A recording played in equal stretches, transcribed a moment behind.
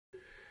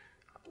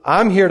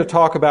I'm here to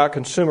talk about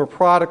consumer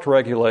product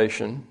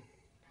regulation.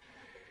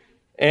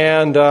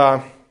 And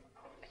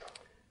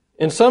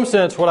in some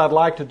sense, what I'd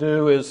like to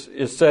do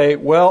is say,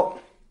 well,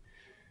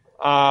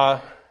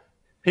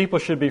 people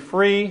should be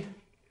free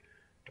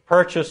to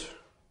purchase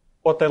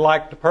what they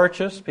like to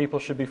purchase. People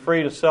should be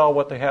free to sell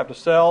what they have to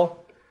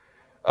sell.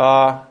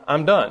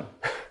 I'm done.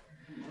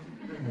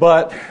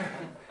 But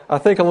I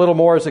think a little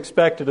more is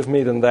expected of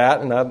me than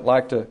that, and I'd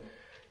like to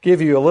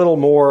give you a little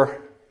more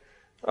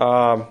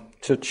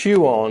to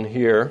chew on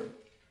here.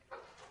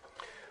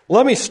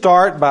 Let me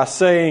start by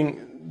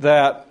saying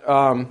that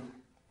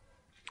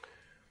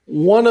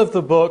one of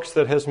the books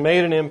that has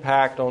made an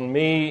impact on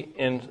me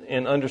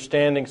in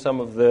understanding some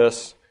of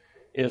this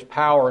is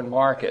Power and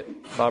Market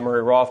by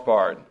Murray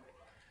Rothbard.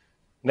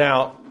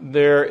 Now,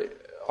 there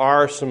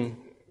are some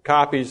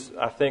copies,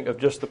 I think, of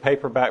just the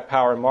paperback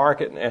Power and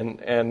Market,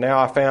 and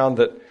now I found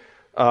that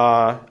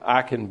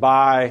I can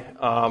buy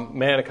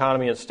Man,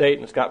 Economy, and State,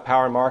 and it's got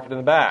Power and Market in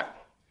the back.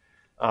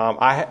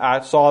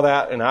 I saw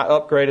that, and I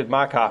upgraded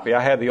my copy.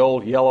 I had the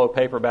old yellow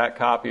paperback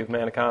copy of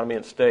Man, Economy,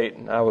 and State,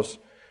 and I was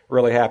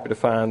really happy to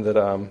find that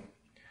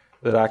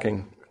I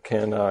can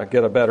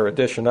get a better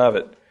edition of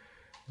it.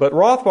 But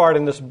Rothbard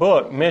in this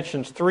book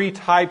mentions three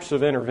types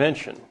of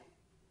intervention: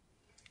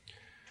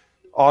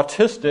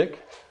 autistic,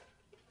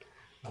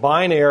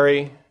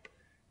 binary,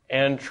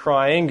 and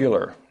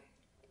triangular.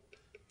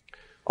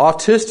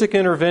 Autistic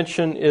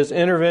intervention is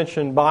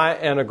intervention by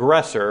an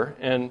aggressor,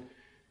 and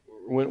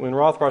when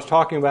Rothbard's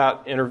talking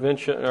about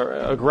intervention or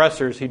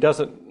aggressors, he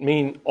doesn't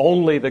mean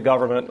only the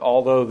government,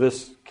 although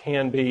this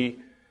can be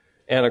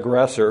an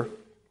aggressor.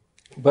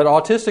 But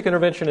autistic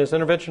intervention is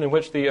intervention in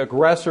which the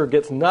aggressor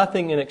gets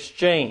nothing in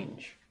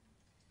exchange.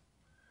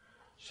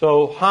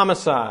 So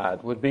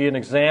homicide would be an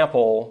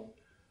example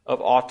of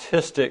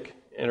autistic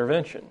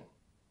intervention.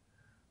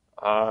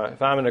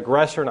 If I'm an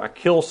aggressor and I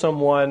kill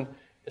someone,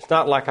 it's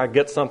not like I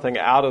get something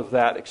out of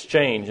that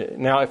exchange.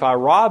 Now, if I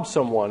rob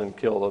someone and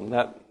kill them,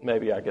 that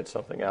maybe I get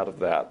something out of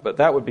that. But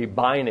that would be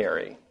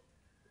binary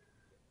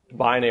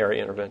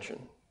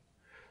intervention.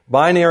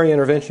 Binary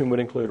intervention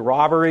would include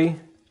robbery.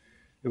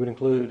 It would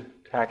include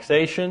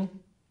taxation.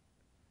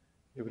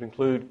 It would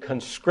include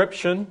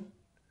conscription,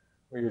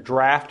 where you're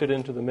drafted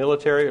into the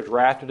military or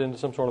drafted into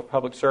some sort of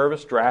public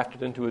service,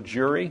 drafted into a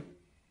jury.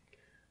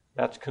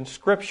 That's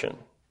conscription.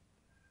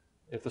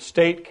 If the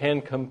state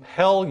can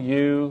compel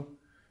you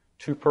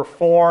to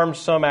perform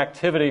some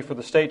activity for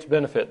the state's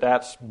benefit,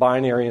 that's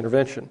binary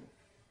intervention.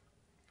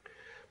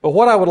 But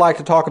what I would like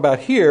to talk about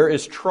here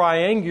is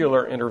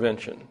triangular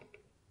intervention.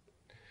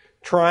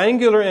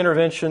 Triangular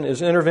intervention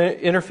is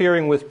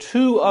interfering with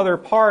two other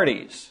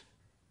parties.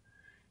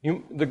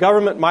 The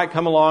government might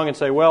come along and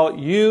say, well,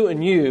 you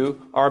and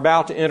you are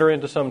about to enter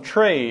into some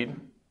trade,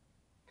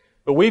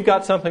 but we've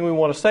got something we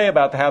want to say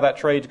about how that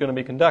trade is going to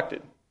be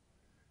conducted.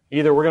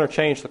 Either we're going to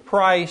change the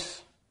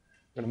price,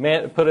 we're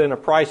going to put in a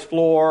price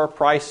floor,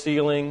 price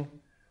ceiling,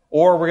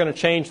 or we're going to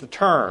change the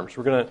terms.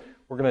 We're going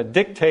to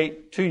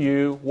dictate to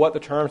you what the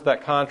terms of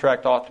that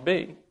contract ought to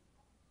be.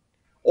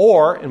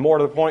 Or, and more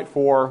to the point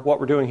for what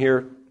we're doing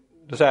here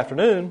this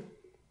afternoon,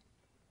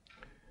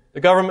 the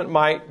government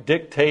might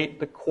dictate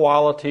the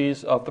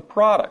qualities of the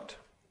product.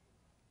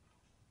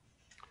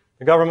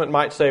 The government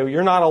might say, well,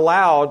 you're not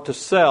allowed to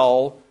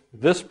sell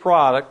this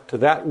product to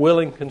that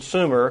willing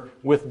consumer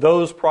with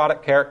those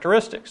product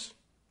characteristics.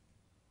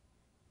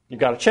 You've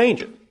got to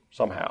change it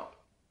somehow.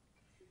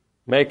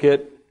 Make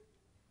it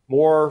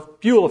more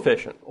fuel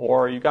efficient,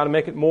 or you've got to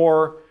make it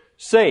more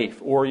safe,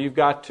 or you've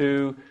got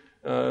to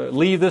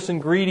leave this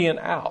ingredient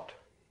out.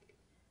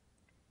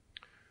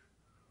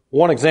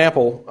 One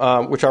example,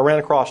 which I ran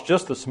across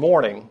just this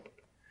morning,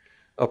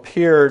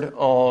 appeared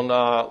on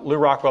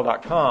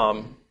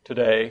LouRockwell.com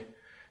today,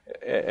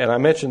 and I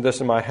mentioned this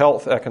in my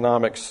health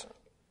economics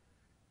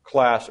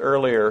class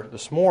earlier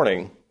this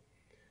morning,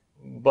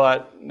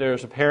 but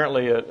there's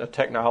apparently a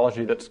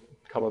technology that's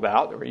come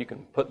about where you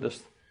can put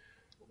this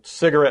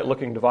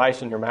cigarette-looking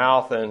device in your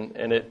mouth and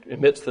it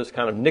emits this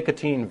kind of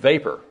nicotine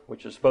vapor,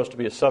 which is supposed to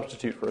be a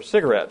substitute for a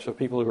cigarette. So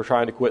people who are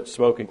trying to quit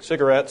smoking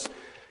cigarettes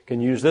can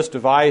use this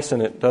device,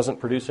 and it doesn't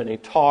produce any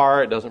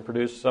tar. It doesn't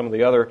produce some of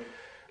the other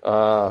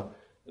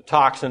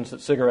toxins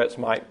that cigarettes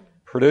might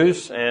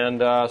produce. And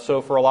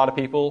so for a lot of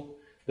people,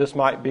 this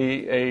might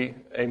be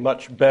a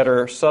much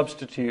better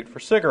substitute for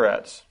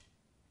cigarettes.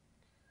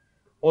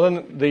 Well,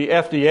 then the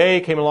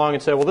FDA came along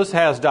and said, well, this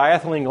has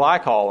diethylene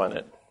glycol in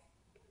it.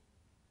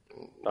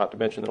 Not to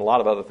mention that a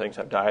lot of other things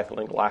have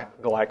diethylene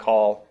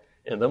glycol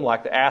in them,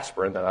 like the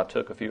aspirin that I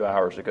took a few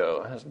hours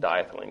ago. It has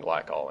diethylene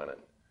glycol in it.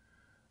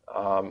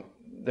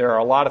 There are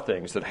a lot of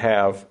things that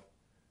have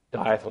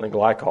diethylene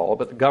glycol,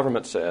 but the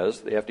government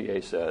says, the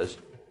FDA says,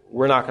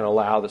 we're not going to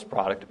allow this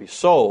product to be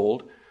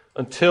sold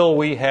until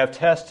we have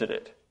tested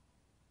it.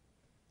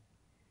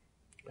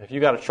 If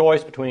you've got a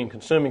choice between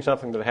consuming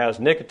something that has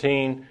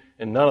nicotine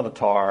and none of the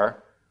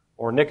tar,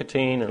 or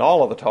nicotine and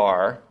all of the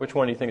tar, which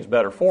one do you think is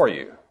better for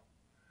you?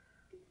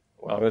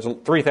 Well, there's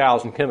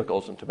 3,000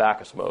 chemicals in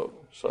tobacco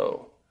smoke,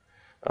 so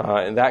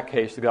In that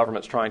case, the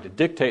government's trying to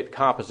dictate the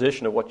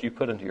composition of what you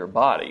put into your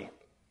body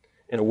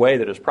in a way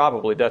that is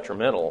probably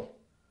detrimental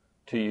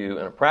to you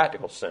in a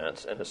practical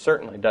sense, and is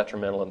certainly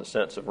detrimental in the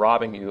sense of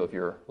robbing you of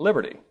your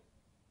liberty.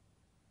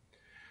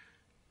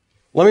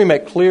 Let me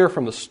make clear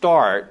from the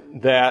start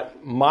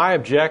that my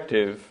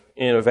objective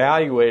in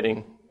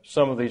evaluating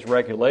some of these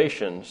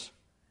regulations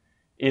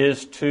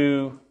is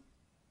to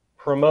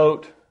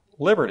promote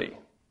liberty.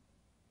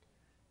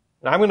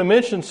 Now, I'm going to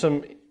mention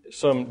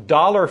some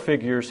dollar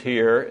figures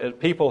here.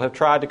 People have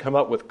tried to come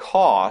up with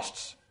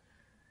costs,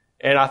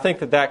 and I think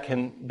that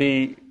can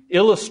be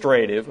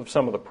illustrative of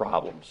some of the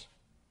problems.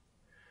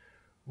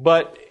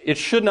 But it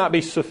should not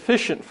be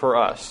sufficient for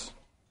us.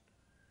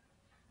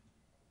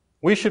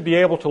 We should be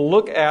able to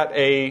look at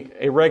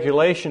a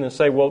regulation and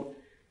say, well,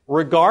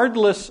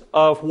 regardless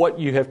of what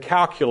you have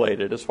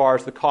calculated as far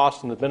as the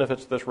costs and the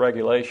benefits of this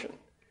regulation,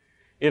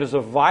 it is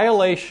a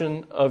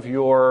violation of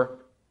your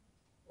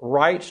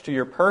rights to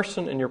your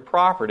person and your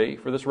property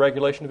for this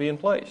regulation to be in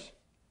place.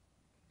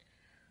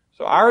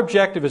 So our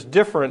objective is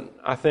different,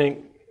 I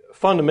think,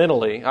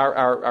 fundamentally.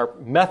 Our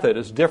method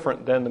is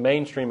different than the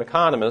mainstream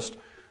economist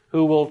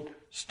who will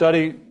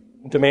study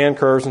demand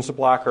curves and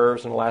supply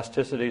curves and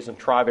elasticities and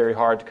try very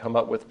hard to come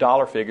up with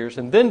dollar figures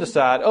and then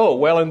decide, oh,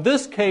 well, in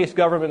this case,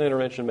 government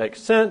intervention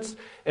makes sense,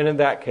 and in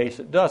that case,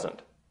 it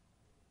doesn't.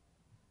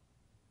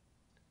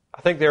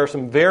 I think there are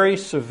some very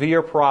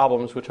severe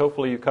problems, which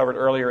hopefully you covered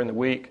earlier in the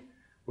week,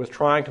 with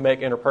trying to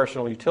make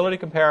interpersonal utility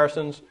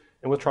comparisons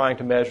and with trying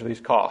to measure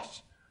these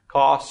costs.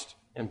 Costs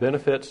and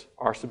benefits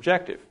are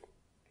subjective.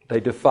 They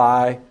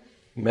defy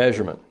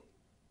measurement.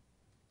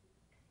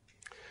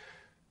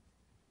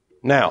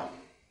 Now,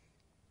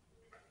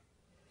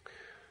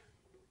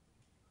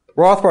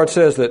 Rothbard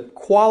says that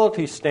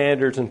quality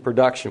standards in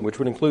production, which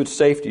would include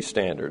safety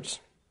standards,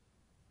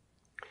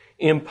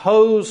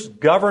 impose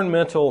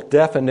governmental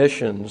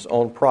definitions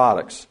on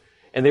products,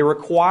 and they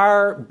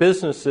require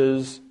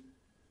businesses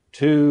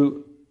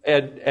to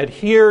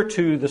adhere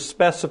to the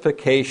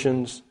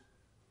specifications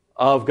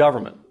of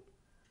government.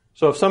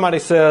 So if somebody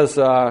says,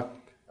 I'm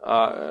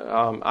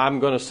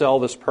going to sell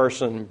this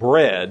person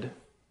bread,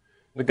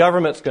 the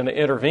government's going to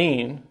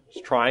intervene,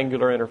 it's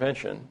triangular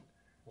intervention,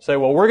 and say,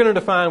 well, we're going to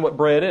define what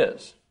bread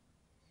is.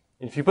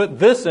 And if you put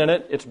this in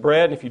it, it's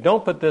bread, and if you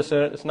don't put this in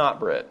it, it's not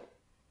bread.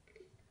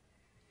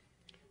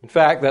 In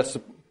fact,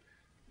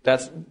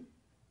 that's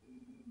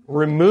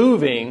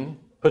removing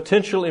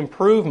potential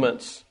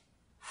improvements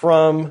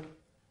from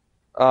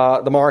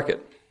the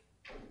market.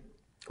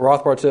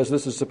 Rothbard says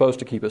this is supposed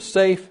to keep us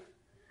safe.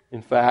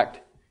 In fact,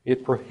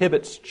 it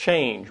prohibits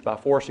change by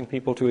forcing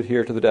people to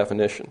adhere to the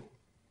definition.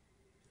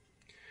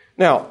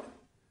 Now,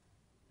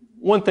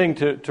 one thing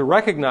to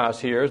recognize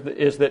here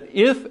is that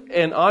if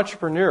an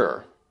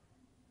entrepreneur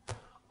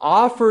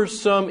offers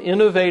some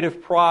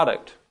innovative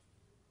product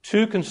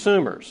to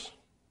consumers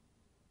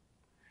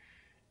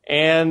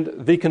and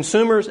the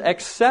consumers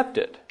accept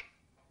it,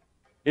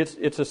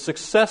 it's a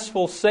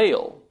successful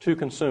sale to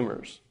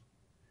consumers.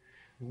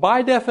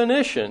 By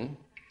definition,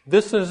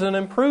 this is an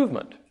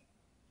improvement.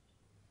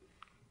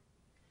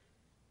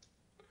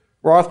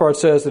 Rothbard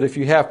says that if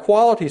you have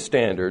quality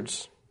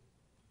standards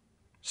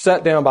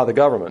set down by the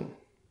government,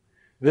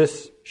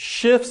 this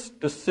shifts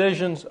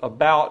decisions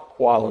about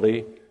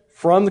quality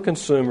from the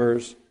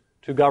consumers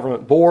to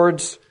government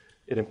boards.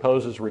 It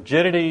imposes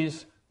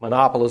rigidities,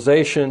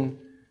 monopolization,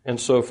 and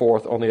so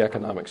forth on the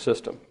economic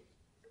system.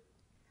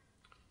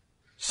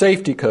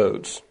 Safety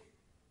codes.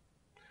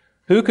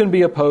 Who can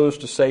be opposed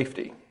to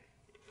safety?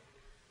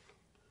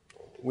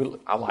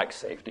 I like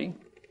safety.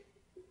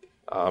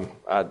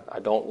 I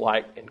don't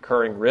like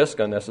incurring risk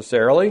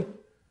unnecessarily.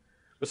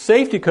 But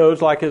safety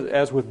codes, like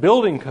as with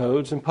building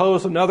codes,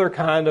 impose another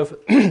kind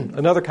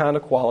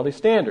of quality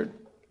standard.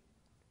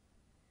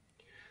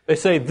 They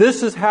say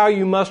this is how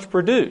you must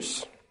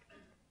produce.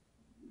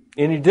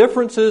 Any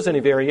differences, any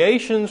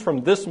variations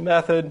from this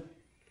method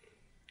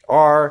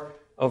are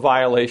a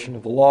violation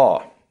of the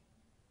law.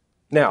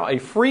 Now, a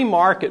free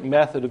market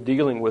method of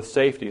dealing with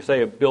safety,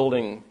 say a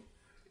building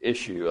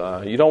issue,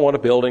 you don't want a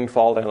building to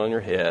fall down on your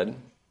head.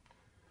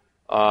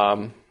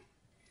 So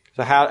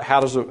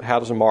how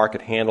does a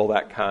market handle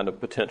that kind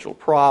of potential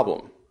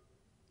problem?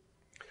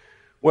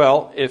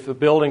 Well, if a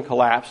building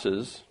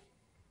collapses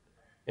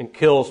and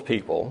kills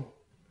people,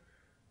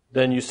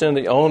 then you send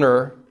the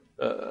owner,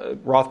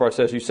 Rothbard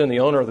says, you send the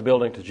owner of the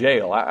building to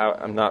jail.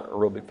 I'm not a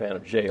real big fan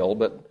of jail,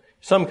 but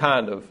some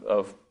kind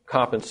of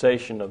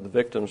compensation of the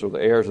victims or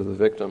the heirs of the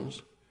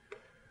victims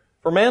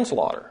for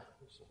manslaughter,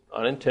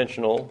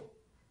 unintentional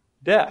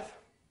death.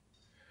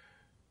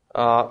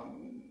 But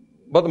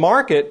the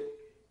market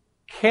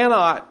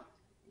cannot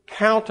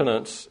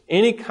countenance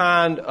any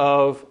kind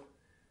of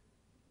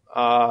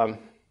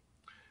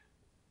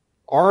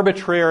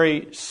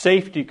arbitrary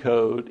safety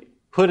code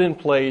put in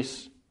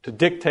place to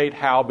dictate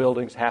how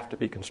buildings have to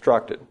be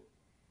constructed.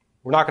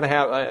 We're not going to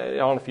have, I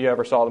don't know if you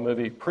ever saw the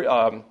movie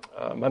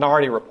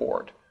Minority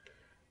Report.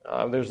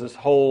 There's this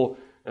whole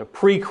a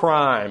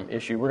pre-crime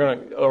issue. We're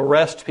going to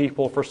arrest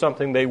people for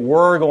something they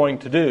were going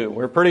to do.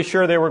 We're pretty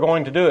sure they were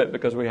going to do it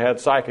because we had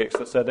psychics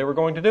that said they were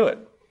going to do it.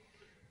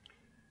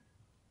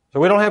 So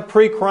we don't have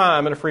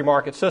pre-crime in a free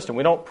market system.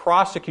 We don't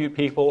prosecute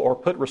people or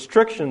put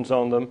restrictions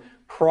on them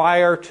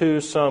prior to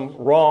some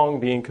wrong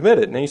being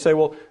committed. And you say,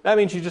 well, that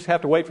means you just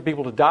have to wait for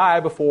people to die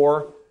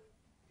before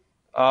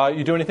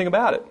you do anything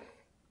about it.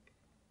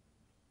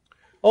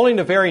 Only in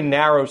a very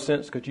narrow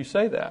sense could you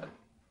say that.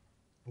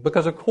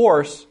 Because, of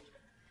course,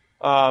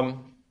 I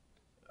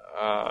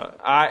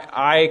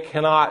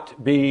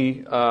cannot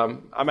be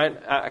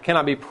I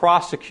cannot be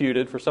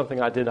prosecuted for something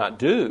I did not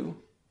do,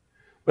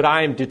 but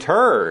I am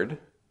deterred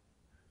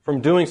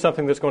from doing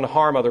something that's going to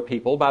harm other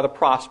people by the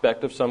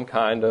prospect of some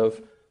kind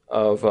of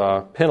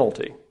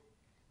penalty.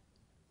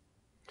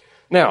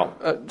 Now,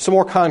 some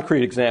more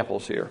concrete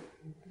examples here.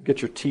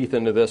 Get your teeth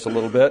into this a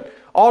little bit.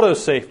 Auto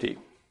safety.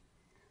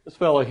 This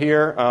fellow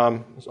here,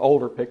 this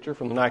older picture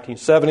from the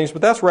 1970s,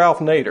 but that's Ralph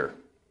Nader.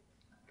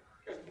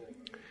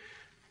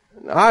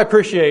 I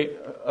appreciate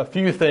a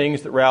few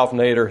things that Ralph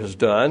Nader has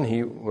done.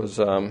 He was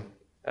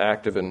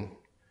active in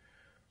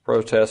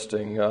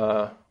protesting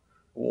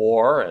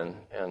war, and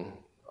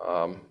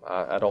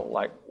I don't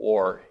like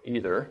war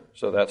either,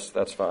 so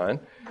that's fine.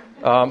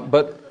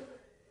 But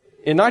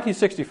in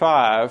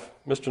 1965,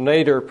 Mr.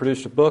 Nader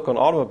produced a book on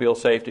automobile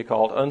safety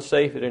called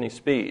Unsafe at Any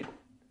Speed.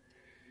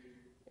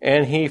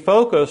 And he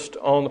focused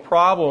on the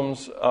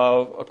problems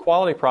of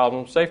quality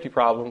problems, safety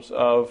problems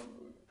of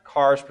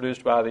cars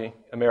produced by the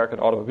American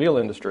automobile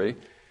industry.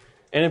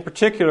 And in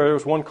particular, there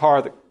was one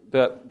car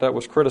that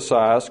was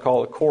criticized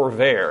called the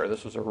Corvair.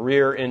 This was a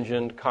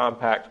rear-engined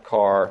compact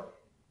car.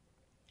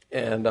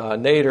 And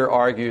Nader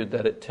argued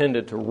that it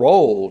tended to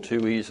roll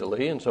too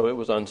easily, and so it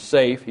was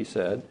unsafe, he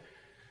said.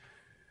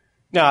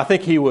 Now, I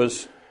think he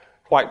was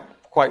quite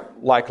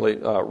likely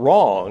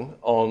wrong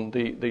on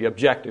the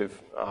objective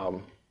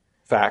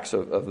facts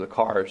of the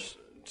car's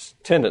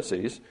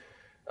tendencies.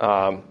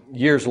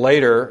 Years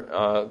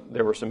later,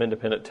 there were some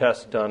independent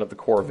tests done of the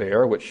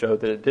Corvair, which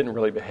showed that it didn't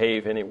really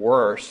behave any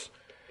worse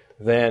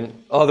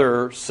than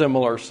other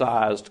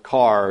similar-sized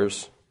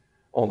cars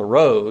on the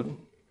road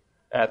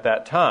at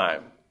that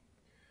time.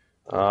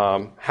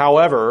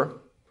 However,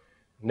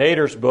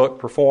 Nader's book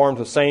performed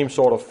the same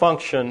sort of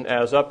function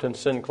as Upton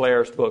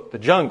Sinclair's book, The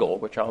Jungle,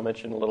 which I'll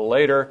mention a little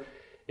later.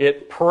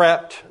 It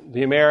prepped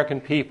the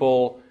American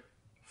people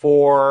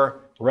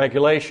for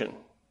regulation.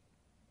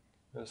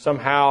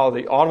 Somehow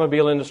the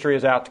automobile industry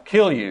is out to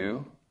kill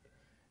you,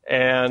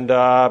 and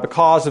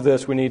because of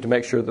this, we need to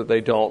make sure that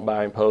they don't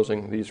by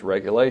imposing these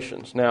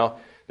regulations. Now,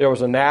 there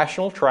was a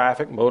National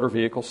Traffic Motor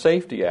Vehicle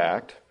Safety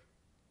Act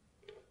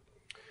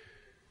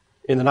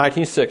in the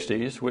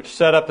 1960s, which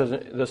set up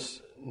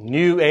this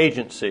new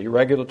agency,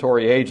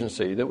 regulatory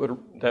agency,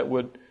 that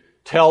would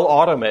tell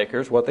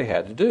automakers what they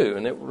had to do.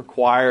 And it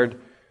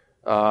required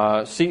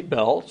seat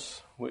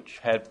belts, which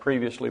had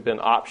previously been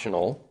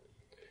optional,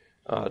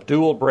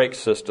 dual brake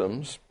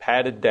systems,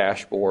 padded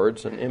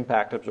dashboards, and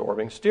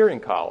impact-absorbing steering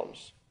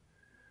columns.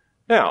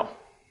 Now,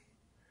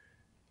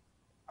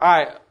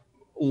 I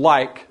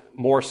like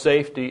more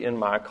safety in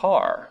my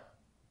car.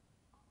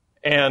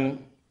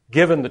 And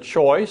given the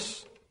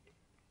choice,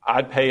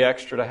 I'd pay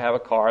extra to have a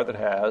car that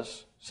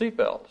has seat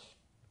belts.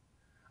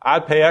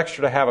 I'd pay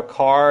extra to have a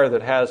car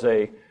that has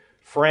a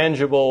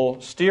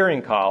frangible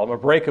steering column, a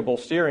breakable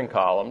steering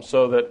column,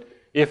 so that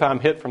if I'm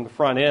hit from the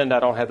front end, I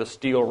don't have the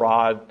steel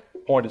rod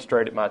pointed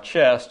straight at my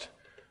chest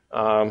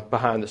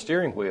behind the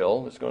steering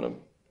wheel that's going to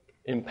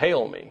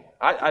impale me.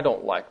 I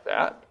don't like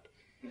that,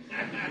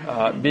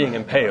 being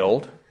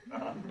impaled.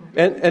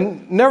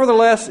 And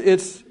nevertheless,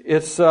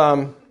 it's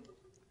not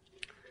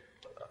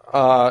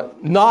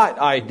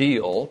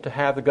ideal to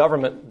have the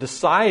government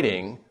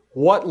deciding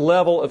what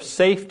level of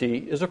safety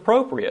is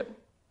appropriate.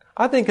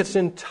 I think it's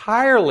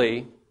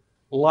entirely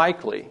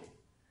likely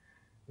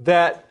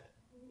that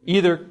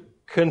either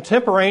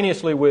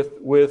contemporaneously with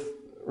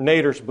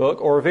Nader's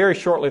book or very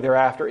shortly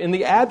thereafter, in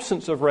the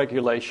absence of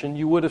regulation,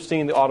 you would have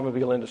seen the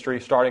automobile industry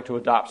starting to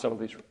adopt some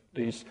of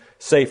these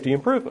safety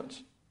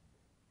improvements.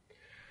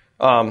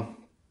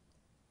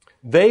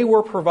 They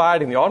were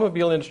providing, the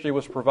automobile industry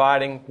was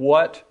providing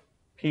what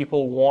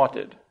people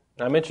wanted.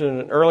 I mentioned in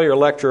an earlier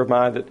lecture of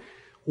mine that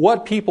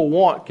what people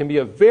want can be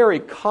a very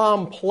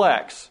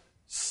complex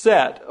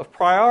set of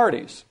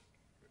priorities.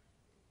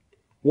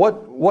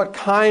 What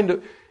kind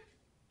of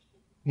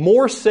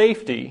more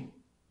safety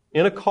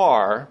in a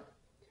car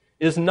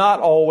is not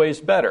always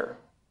better,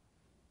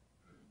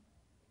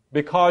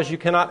 because you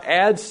cannot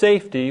add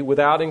safety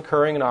without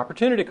incurring an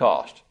opportunity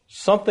cost.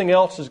 Something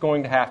else is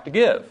going to have to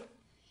give.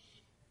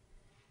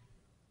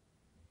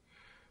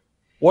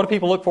 What do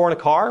people look for in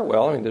a car?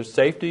 Well, there's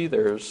safety,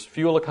 there's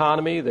fuel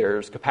economy,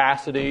 there's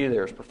capacity,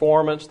 there's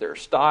performance, there's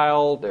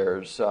style,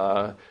 there's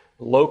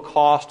low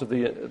cost of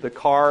the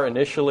car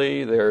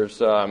initially,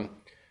 there's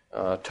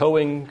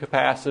towing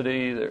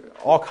capacity, there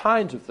are all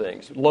kinds of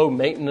things, low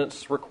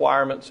maintenance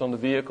requirements on the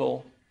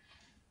vehicle.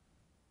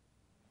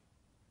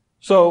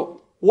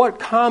 So what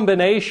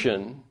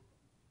combination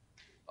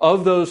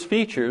of those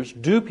features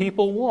do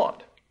people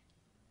want?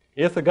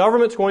 If the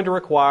government's going to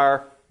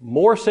require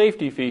more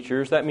safety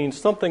features, that means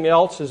something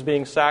else is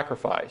being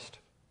sacrificed.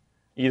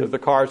 Either the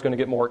car is going to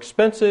get more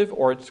expensive,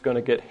 or it's going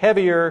to get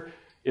heavier,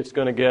 it's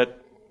going to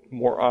get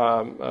more,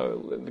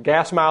 the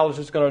gas mileage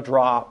is going to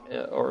drop,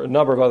 or a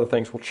number of other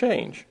things will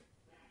change.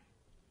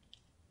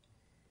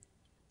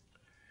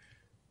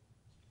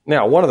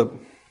 Now, one of the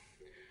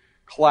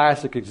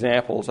classic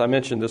examples, I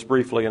mentioned this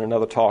briefly in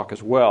another talk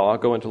as well. I'll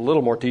go into a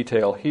little more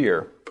detail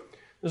here.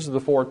 This is the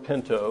Ford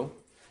Pinto.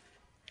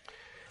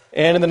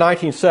 And in the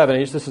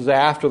 1970s, this is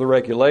after the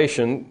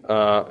regulation,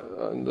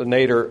 the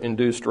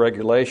Nader-induced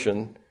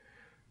regulation,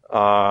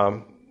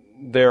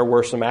 there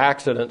were some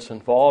accidents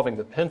involving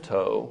the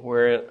Pinto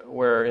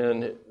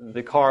wherein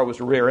the car was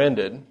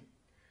rear-ended.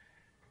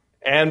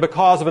 And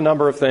because of a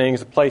number of things,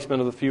 the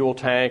placement of the fuel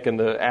tank and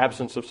the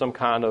absence of some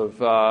kind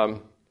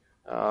of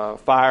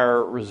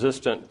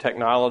fire-resistant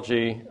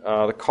technology,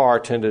 the car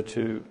tended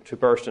to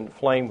burst into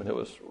flame when it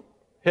was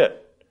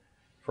hit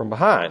from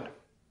behind.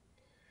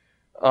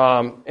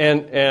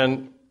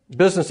 And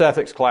business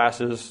ethics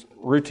classes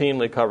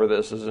routinely cover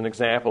this as an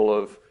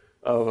example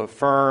of a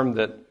firm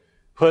that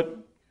put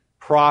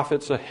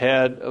profits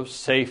ahead of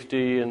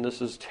safety, and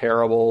this is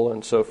terrible,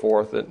 and so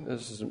forth, and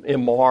this is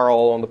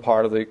immoral on the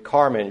part of the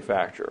car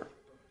manufacturer.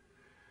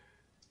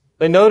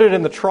 They noted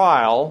in the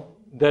trial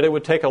that it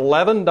would take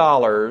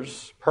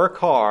 $11 per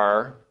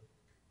car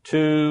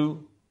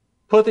to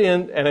put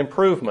in an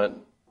improvement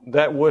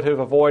that would have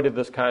avoided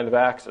this kind of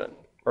accident,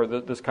 or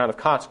this kind of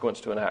consequence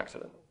to an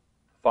accident,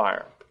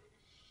 fire.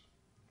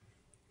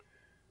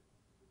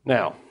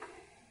 Now,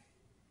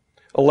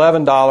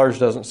 $11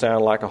 doesn't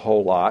sound like a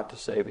whole lot to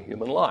save a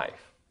human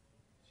life.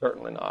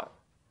 Certainly not.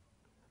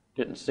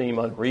 Didn't seem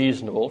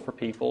unreasonable for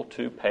people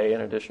to pay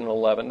an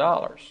additional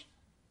 $11.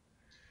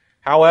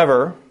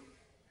 However,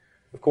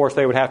 of course,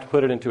 they would have to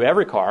put it into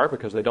every car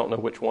because they don't know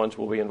which ones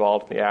will be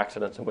involved in the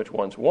accidents and which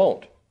ones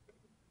won't.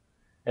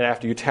 And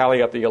after you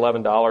tally up the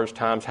 $11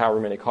 times however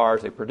many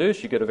cars they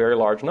produce, you get a very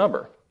large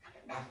number.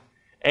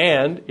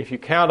 And if you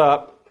count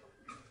up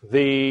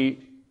the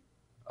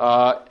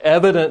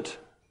evident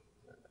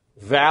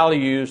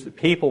values that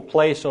people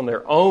place on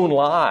their own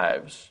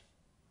lives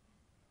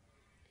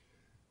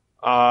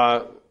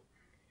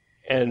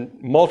and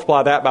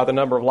multiply that by the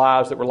number of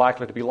lives that were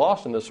likely to be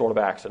lost in this sort of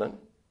accident,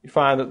 you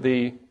find that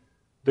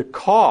the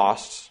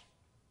costs,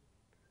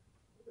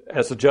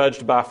 as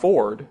judged by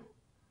Ford,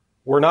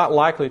 were not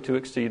likely to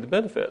exceed the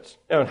benefits.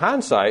 Now, in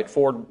hindsight,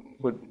 Ford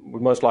would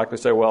most likely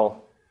say,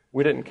 well,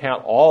 we didn't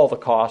count all the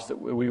costs that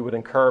we would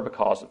incur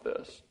because of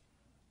this.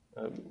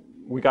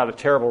 We got a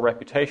terrible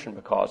reputation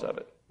because of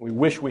it. We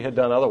wish we had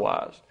done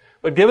otherwise.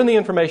 But given the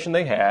information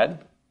they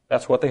had,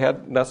 that's what they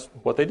had. That's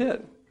what they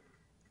did.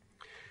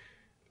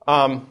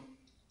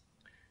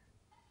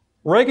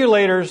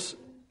 Regulators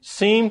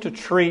seem to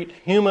treat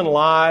human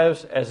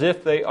lives as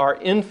if they are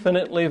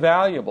infinitely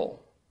valuable.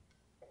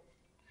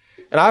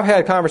 And I've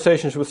had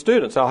conversations with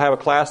students. I'll have a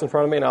class in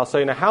front of me and I'll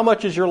say, now, how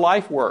much is your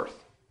life worth?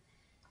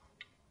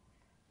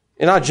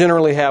 And I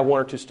generally have one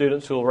or two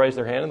students who will raise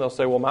their hand and they'll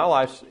say, well, my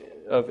life's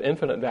of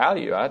infinite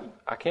value. I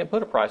can't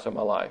put a price on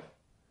my life.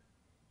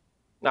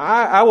 Now,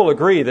 I will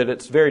agree that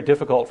it's very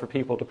difficult for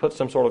people to put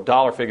some sort of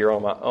dollar figure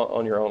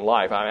on your own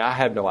life. I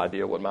have no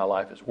idea what my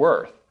life is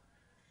worth.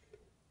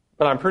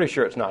 But I'm pretty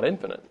sure it's not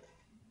infinite.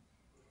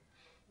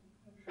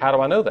 How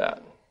do I know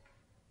that?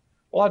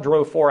 Well, I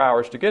drove 4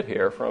 hours to get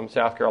here from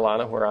South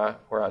Carolina, where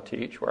I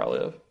teach, where I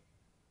live.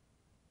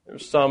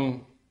 There's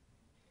some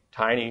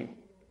tiny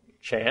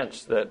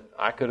chance that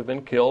I could have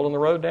been killed on the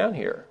road down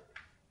here.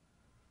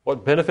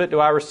 What benefit do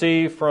I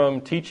receive from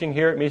teaching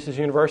here at Mises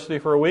University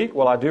for a week?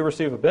 Well, I do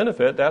receive a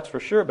benefit, that's for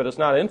sure, but it's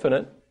not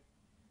infinite.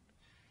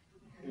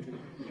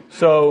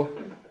 So,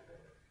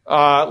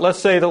 let's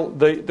say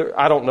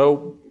I don't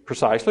know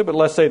precisely, but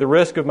let's say the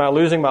risk of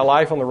losing my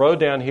life on the road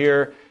down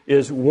here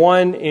is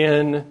 1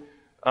 in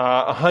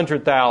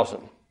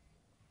 100,000.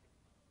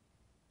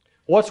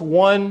 What's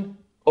 1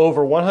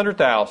 over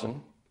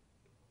 100,000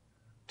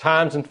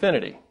 times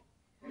infinity?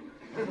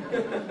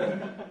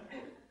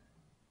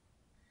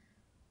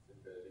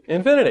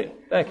 Infinity.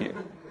 Thank you.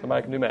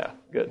 Somebody can do math.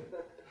 Good.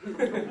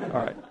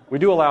 All right. We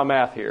do allow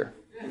math here.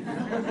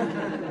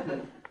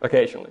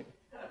 Occasionally.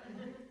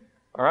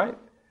 All right.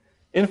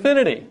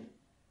 Infinity.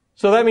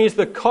 So that means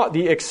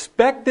the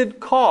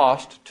expected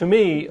cost to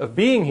me of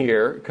being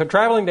here,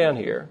 traveling down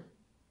here,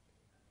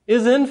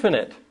 is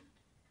infinite.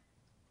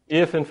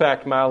 If, in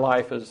fact, my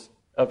life is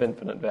of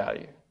infinite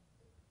value.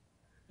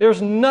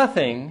 There's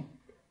nothing,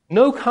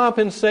 no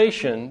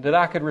compensation that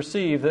I could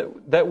receive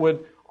that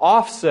would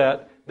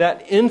offset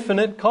that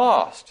infinite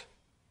cost.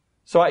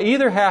 So I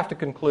either have to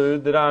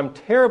conclude that I'm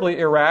terribly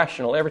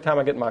irrational every time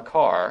I get in my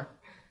car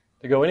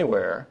to go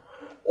anywhere,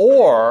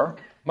 or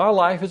my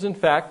life is in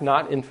fact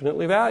not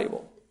infinitely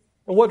valuable.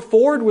 And what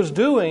Ford was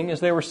doing is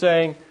they were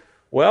saying,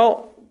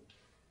 well,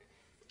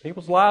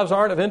 people's lives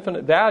aren't of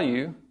infinite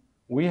value.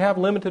 We have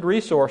limited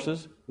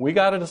resources. We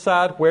got to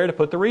decide where to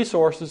put the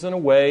resources in a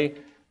way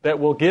that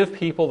will give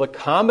people the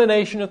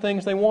combination of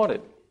things they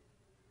wanted.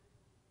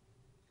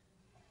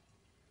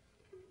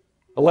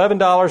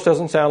 $11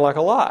 doesn't sound like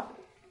a lot.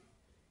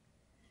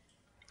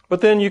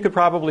 But then you could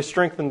probably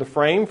strengthen the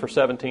frame for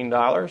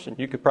 $17, and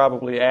you could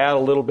probably add a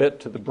little bit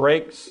to the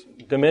brakes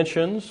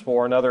dimensions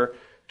for another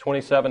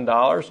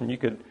 $27, and you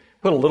could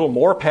put a little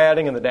more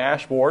padding in the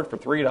dashboard for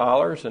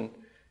 $3, and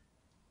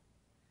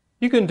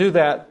you can do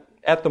that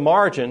at the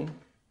margin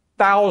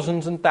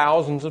thousands and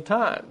thousands of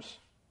times.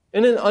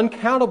 And an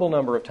uncountable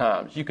number of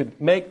times. You could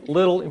make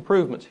little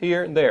improvements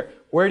here and there.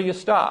 Where do you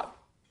stop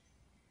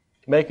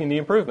making the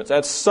improvements?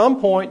 At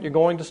some point, you're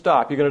going to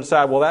stop. You're going to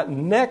decide, well, that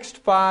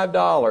next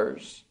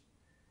 $5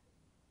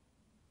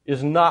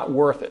 is not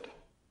worth it.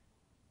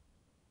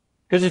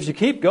 Because if you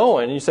keep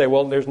going and you say,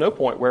 well, there's no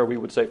point where we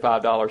would say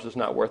 $5 is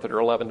not worth it or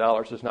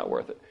 $11 is not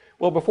worth it.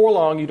 Well, before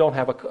long, you don't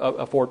have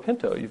a Ford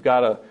Pinto. You've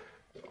got a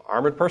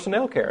armored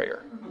personnel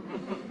carrier.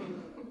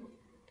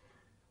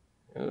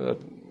 A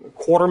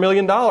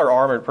 $250,000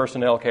 armored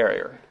personnel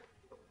carrier.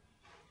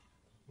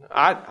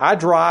 I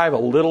drive a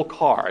little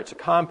car. It's a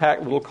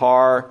compact little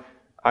car.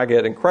 I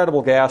get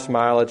incredible gas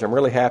mileage. I'm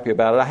really happy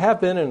about it. I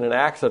have been in an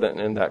accident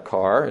in that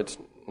car. It's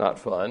not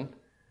fun.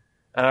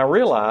 And I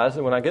realize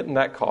that when I get in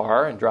that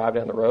car and drive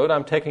down the road,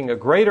 I'm taking a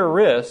greater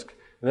risk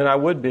than I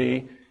would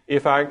be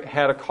if I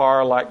had a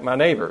car like my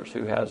neighbor's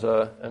who has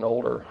an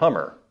older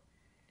Hummer.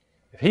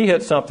 If he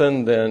hits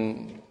something,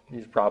 then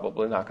he's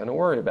probably not going to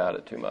worry about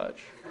it too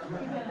much.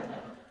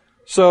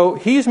 So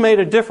he's made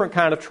a different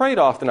kind of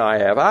trade-off than I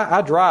have.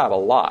 I drive a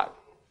lot.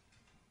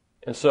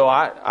 And so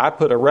I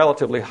put a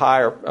relatively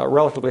high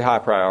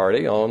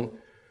priority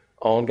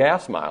on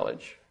gas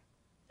mileage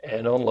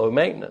and on low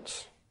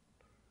maintenance.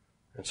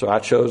 And so I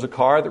chose a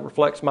car that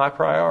reflects my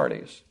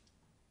priorities.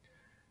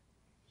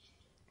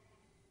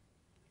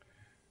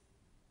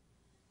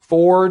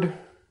 Ford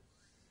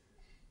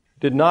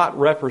did not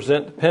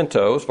represent the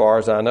Pinto, as far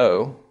as I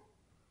know,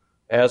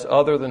 as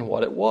other than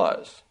what it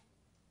was.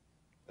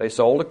 They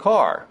sold a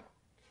car.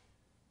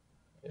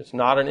 It's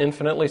not an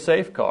infinitely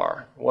safe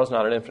car. It was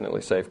not an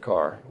infinitely safe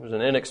car. It was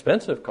an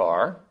inexpensive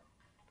car.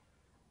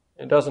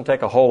 It doesn't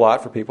take a whole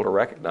lot for people to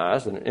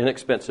recognize that an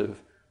inexpensive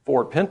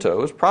Ford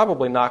Pinto is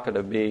probably not going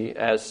to be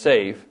as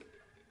safe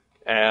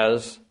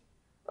as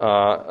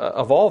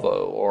a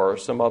Volvo or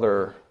some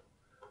other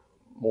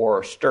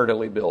more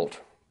sturdily built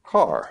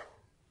car.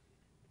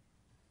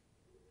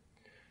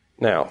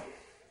 Now,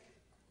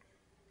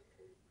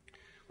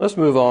 let's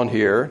move on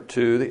here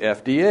to the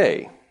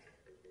FDA.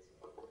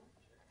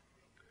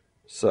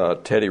 It's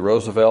Teddy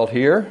Roosevelt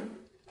here.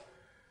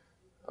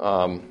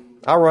 I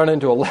run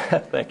into a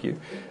lot. Thank you.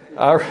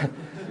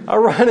 I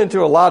run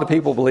into a lot of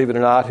people, believe it or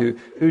not,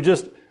 who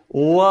just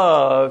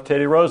love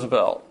Teddy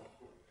Roosevelt,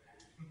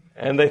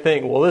 and they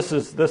think, well, this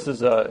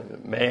is a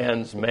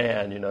man's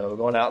man,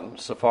 going out on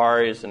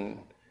safaris and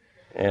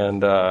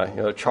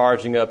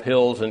charging up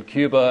hills in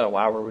Cuba. And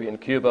why were we in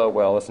Cuba?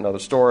 Well, that's another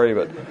story.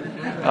 But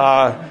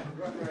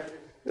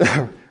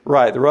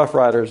right, the Rough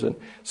Riders, and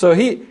so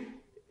he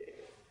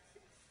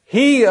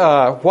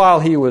while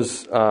he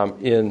was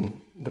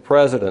in the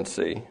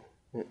presidency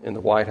in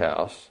the White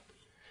House,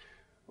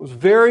 was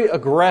very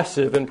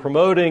aggressive in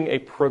promoting a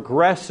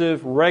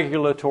progressive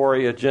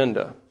regulatory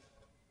agenda.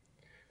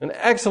 An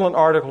excellent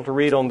article to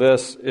read on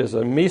this is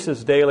a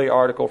Mises Daily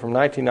article from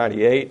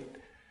 1998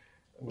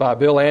 by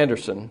Bill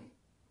Anderson,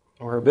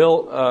 where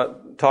Bill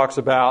talks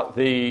about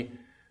the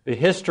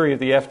history of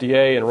the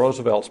FDA and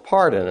Roosevelt's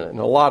part in it. And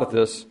a lot of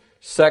this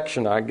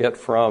section I get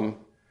from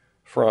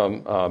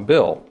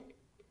Bill.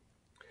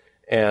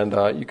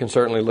 And you can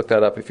certainly look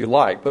that up if you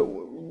like. But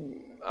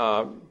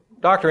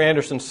Dr.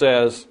 Anderson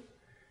says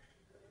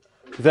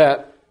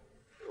that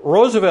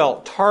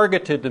Roosevelt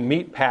targeted the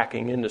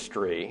meatpacking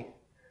industry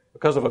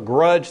because of a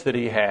grudge that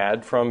he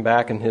had from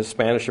back in his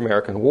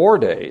Spanish-American War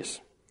days.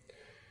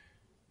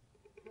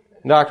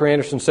 Dr.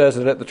 Anderson says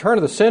that at the turn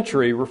of the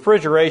century,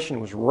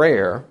 refrigeration was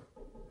rare,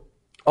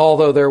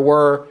 although there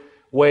were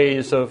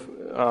ways of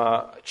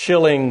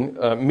chilling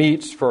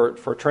meats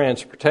for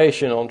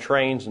transportation on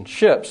trains and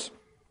ships.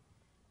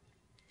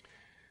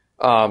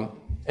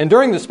 And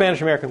during the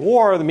Spanish-American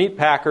War, the meat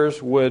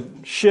packers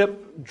would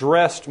ship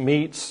dressed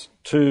meats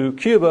to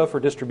Cuba for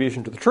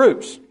distribution to the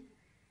troops.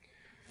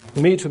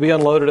 The meats would be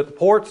unloaded at the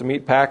ports. The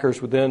meat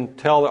packers would then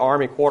tell the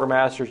Army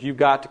quartermasters, you've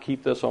got to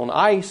keep this on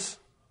ice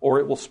or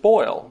it will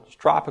spoil. It's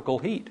tropical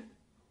heat.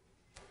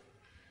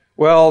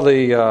 Well,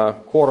 the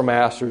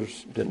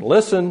quartermasters didn't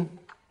listen.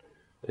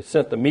 They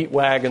sent the meat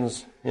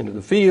wagons into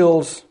the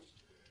fields.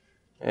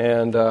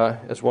 And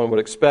as one would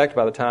expect,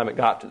 by the time it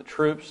got to the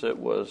troops, it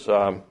was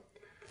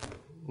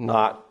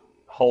not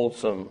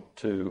wholesome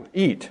to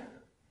eat.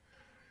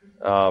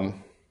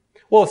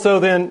 Well, so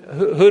then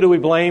who do we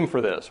blame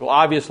for this? Well,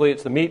 obviously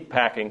it's the meat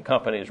packing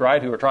companies,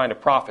 right, who are trying to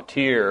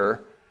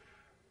profiteer.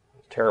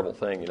 Terrible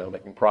thing,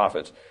 making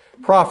profits.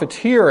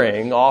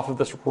 Profiteering off of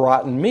this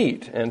rotten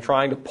meat and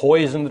trying to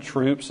poison the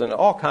troops and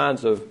all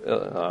kinds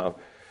of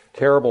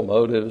terrible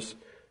motives.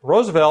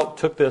 Roosevelt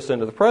took this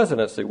into the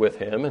presidency with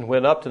him, and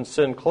when Upton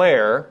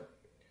Sinclair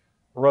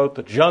wrote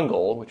The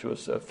Jungle, which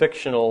was a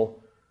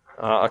fictional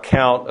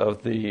account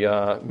of the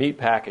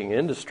meatpacking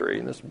industry,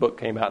 and this book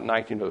came out in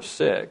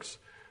 1906,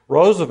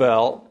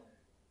 Roosevelt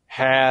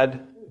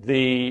had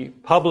the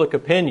public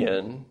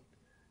opinion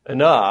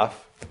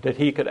enough that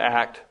he could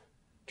act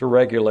to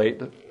regulate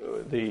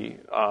the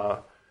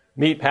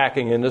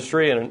meatpacking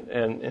industry and,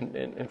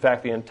 in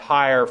fact, the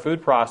entire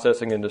food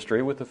processing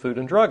industry with the Food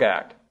and Drug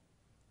Act,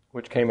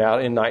 which came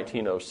out in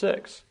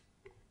 1906.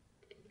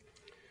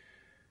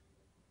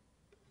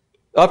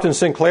 Upton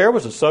Sinclair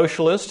was a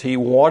socialist. He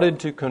wanted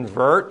to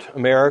convert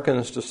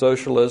Americans to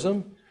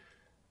socialism.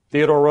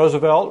 Theodore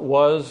Roosevelt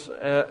was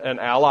an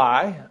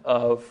ally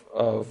of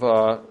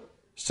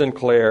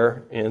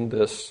Sinclair in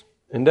this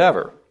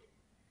endeavor.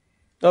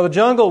 Now, the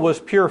jungle was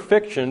pure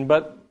fiction,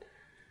 but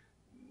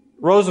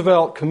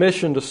Roosevelt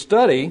commissioned a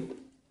study,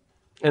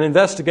 an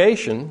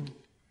investigation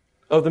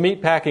of the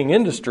meatpacking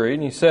industry,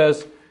 and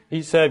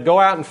he said, go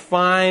out and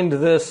find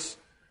this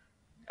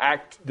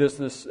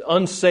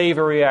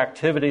unsavory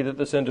activity that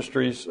this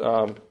industry's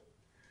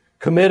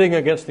committing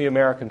against the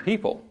American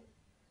people.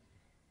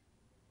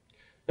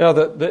 Now,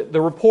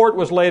 the report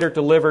was later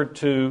delivered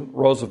to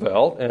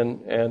Roosevelt,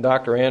 and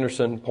Dr.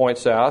 Anderson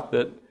points out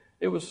that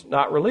it was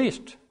not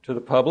released to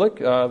the public.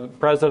 The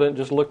president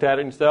just looked at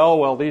it and said, oh,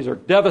 well, these are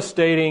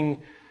devastating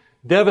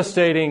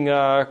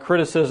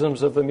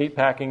criticisms of the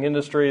meatpacking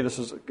industry.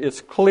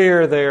 It's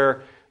clear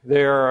their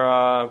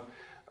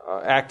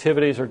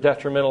activities are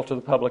detrimental to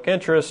the public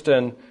interest,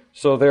 and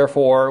so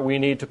therefore we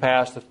need to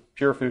pass the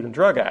Pure Food and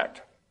Drug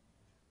Act.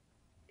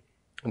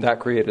 And that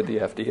created the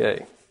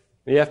FDA.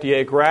 The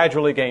FDA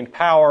gradually gained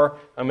power.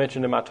 I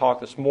mentioned in my talk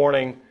this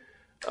morning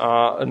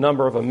a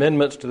number of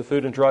amendments to the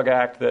Food and Drug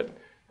Act that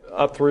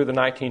up through the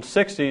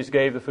 1960s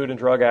gave the Food and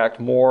Drug Act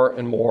more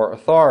and more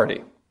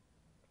authority.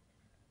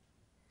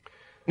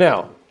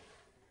 Now,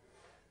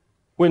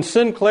 when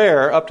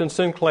Upton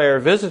Sinclair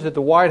visited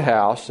the White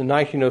House in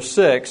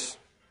 1906,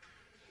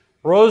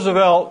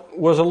 Roosevelt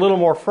was a little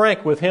more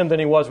frank with him than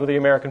he was with the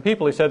American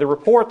people. He said, the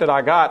report that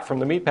I got from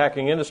the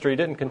meatpacking industry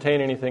didn't contain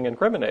anything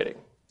incriminating.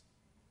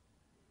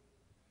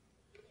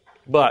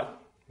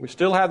 But we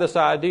still have this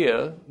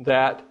idea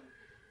that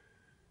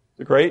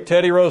the great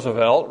Teddy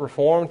Roosevelt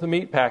reformed the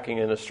meatpacking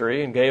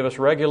industry and gave us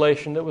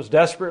regulation that was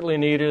desperately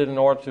needed in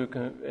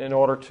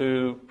order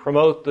to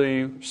promote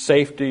the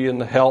safety and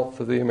the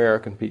health of the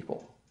American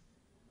people.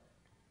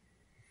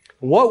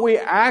 What we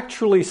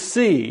actually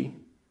see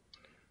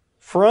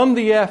from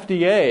the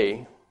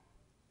FDA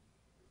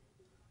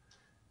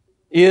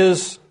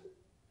is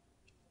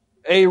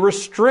a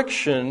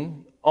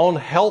restriction on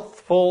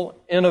healthful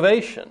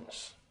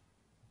innovations.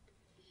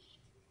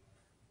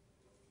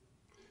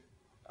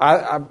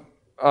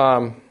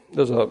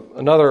 There's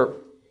another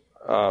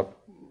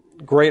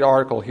great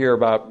article here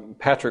by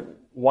Patrick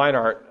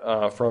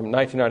Weinart from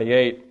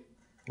 1998.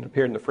 It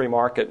appeared in the Free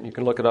Market, and you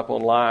can look it up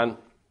online.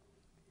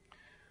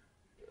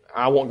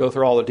 I won't go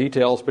through all the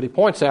details, but he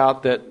points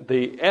out that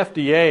the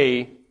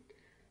FDA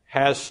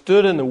has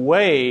stood in the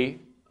way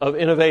of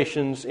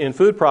innovations in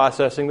food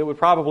processing that would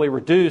probably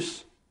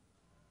reduce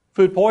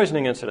food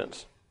poisoning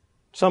incidents.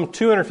 Some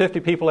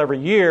 250 people every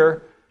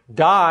year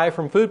die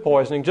from food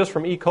poisoning just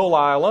from E.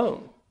 coli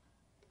alone.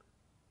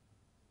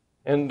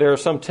 And there are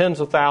some tens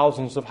of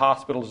thousands of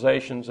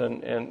hospitalizations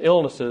and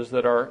illnesses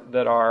that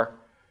are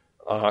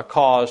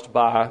caused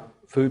by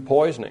food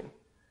poisoning.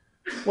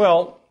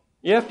 Well,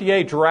 the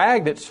FDA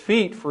dragged its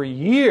feet for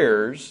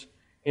years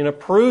in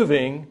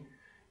approving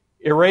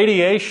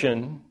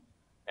irradiation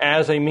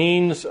as a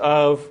means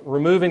of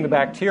removing the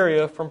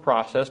bacteria from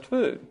processed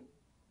food.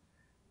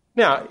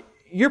 Now,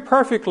 you're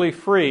perfectly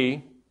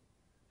free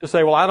to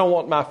say, well, I don't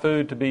want my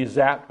food to be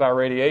zapped by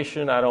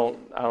radiation. I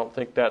don't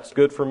think that's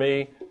good for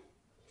me.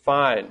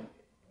 Fine.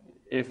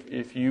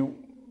 If you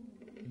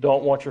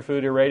don't want your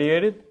food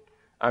irradiated,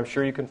 I'm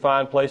sure you can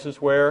find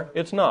places where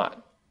it's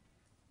not.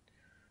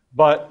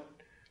 But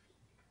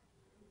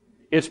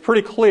it's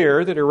pretty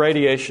clear that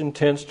irradiation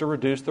tends to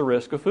reduce the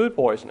risk of food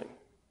poisoning.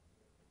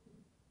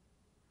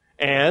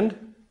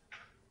 And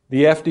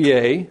the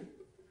FDA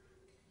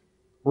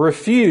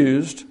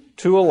refused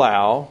to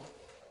allow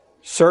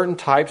certain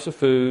types of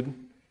food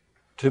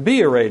to be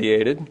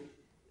irradiated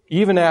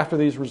even after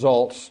these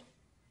results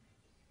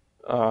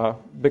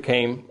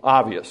became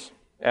obvious,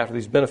 after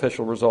these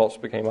beneficial results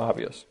became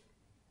obvious.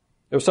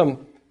 There was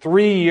some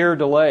 3-year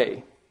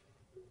delay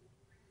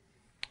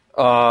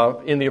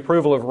in the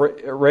approval of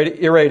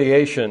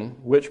irradiation,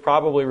 which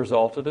probably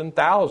resulted in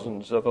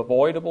thousands of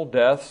avoidable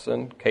deaths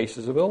and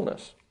cases of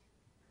illness.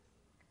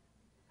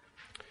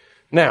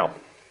 Now,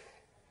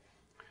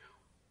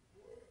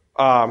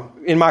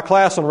 in my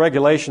class on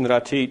regulation that I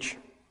teach,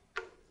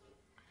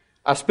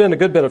 I spend a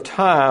good bit of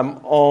time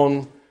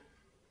on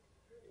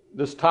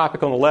this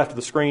topic on the left of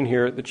the screen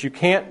here, that you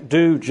can't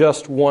do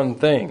just one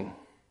thing.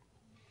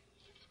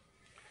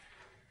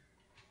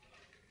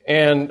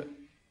 And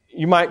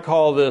you might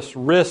call this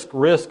risk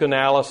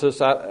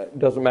analysis. It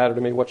doesn't matter to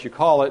me what you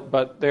call it,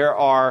 but there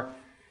are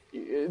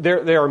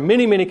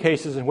many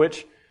cases in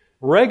which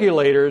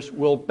regulators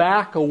will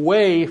back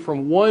away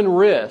from one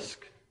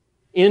risk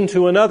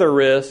into another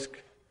risk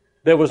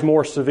that was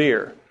more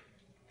severe.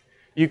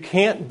 You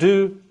can't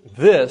do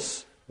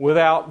this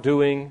without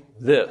doing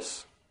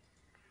this.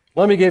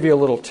 Let me give you a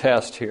little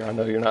test here. I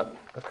know you're not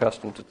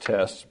accustomed to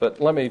tests, but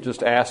let me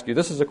just ask you.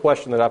 This is a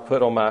question that I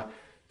put on my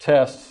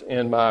tests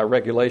in my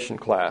regulation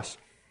class.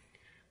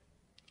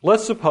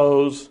 Let's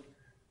suppose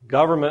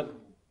government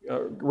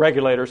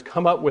regulators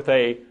come up with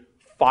a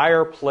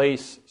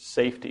Fireplace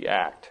Safety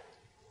Act.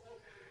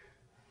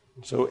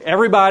 So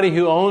everybody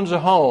who owns a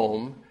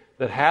home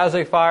that has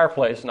a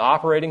fireplace, an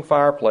operating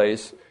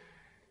fireplace,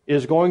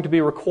 is going to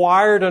be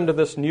required under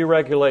this new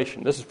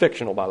regulation. This is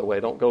fictional, by the way.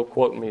 Don't go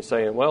quoting me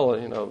saying, well,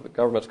 the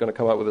government's going to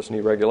come up with this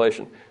new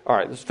regulation. All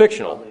right, this is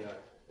fictional.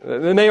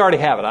 They may already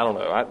have it. I don't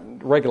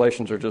know.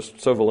 Regulations are just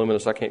so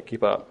voluminous I can't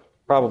keep up.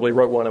 Probably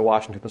wrote one in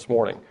Washington this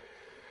morning.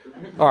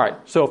 All right,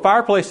 so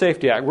Fireplace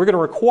Safety Act. We're going to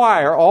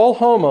require all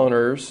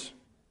homeowners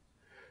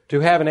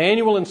to have an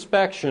annual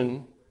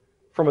inspection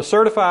from a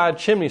certified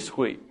chimney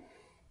sweep.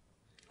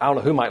 I don't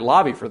know who might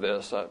lobby for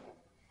this.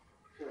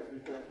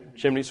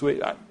 Chimney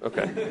sweep?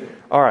 Okay.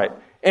 All right.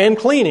 And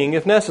cleaning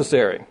if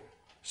necessary.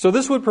 So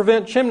this would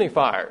prevent chimney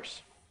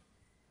fires.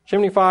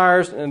 Chimney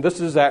fires, and this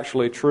is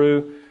actually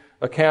true,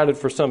 accounted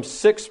for some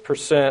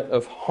 6%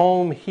 of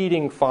home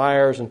heating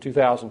fires in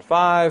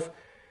 2005,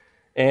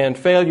 and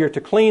failure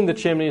to clean the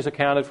chimneys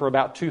accounted for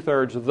about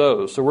 2/3 of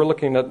those. So we're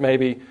looking at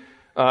maybe,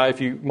 if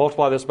you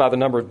multiply this by the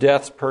number of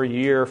deaths per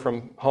year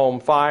from home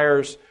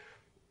fires,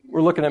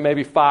 we're looking at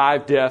maybe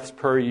 5 deaths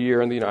per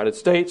year in the United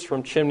States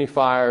from chimney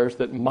fires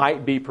that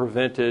might be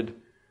prevented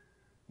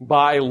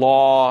by a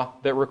law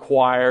that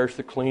requires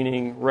the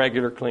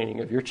regular cleaning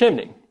of your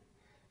chimney.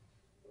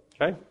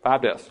 Okay,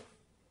 5 deaths.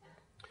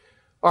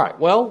 All right,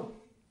 well,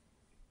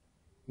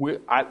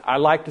 I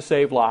like to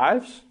save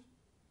lives.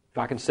 If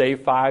I can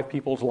save 5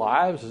 people's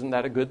lives, isn't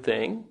that a good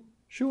thing?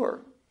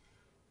 Sure.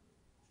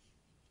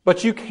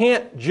 But you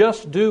can't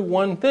just do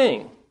one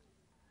thing.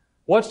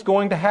 What's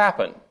going to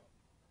happen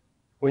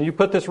when you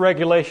put this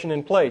regulation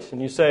in place and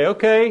you say,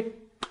 okay,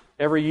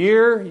 every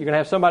year you're going to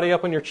have somebody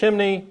up on your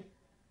chimney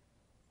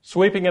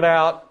sweeping it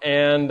out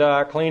and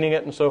cleaning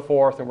it and so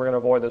forth, and we're going to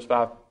avoid those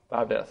 5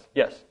 deaths?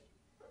 Yes?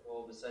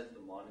 Well, besides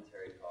the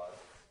monetary cost,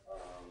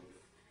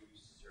 who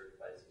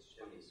certifies these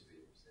chimney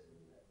sweeps? And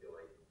I feel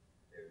like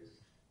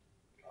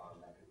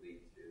that could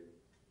lead to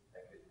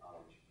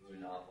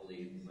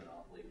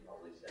monopoly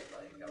probably set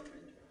by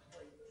government.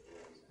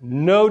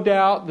 No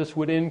doubt this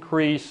would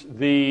increase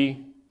the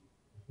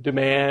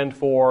demand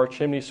for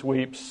chimney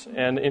sweeps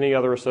and any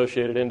other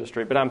associated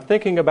industry. But I'm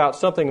thinking about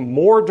something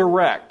more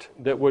direct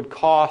that would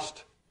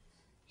cost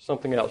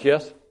something else.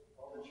 Yes?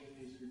 All the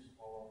chimney sweeps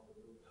fall off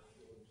the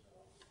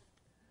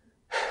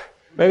roof.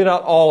 Maybe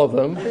not all of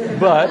them,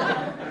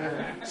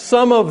 but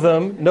some of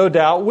them no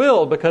doubt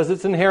will, because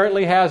it's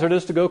inherently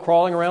hazardous to go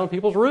crawling around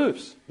people's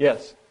roofs.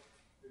 Yes?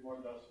 More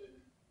dusty,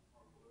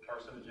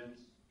 carcinogens.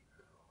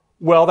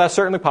 Well, that's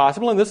certainly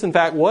possible, and this, in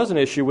fact, was an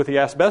issue with the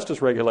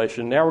asbestos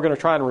regulation. Now we're going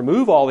to try and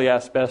remove all the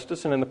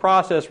asbestos, and in the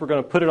process, we're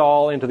going to put it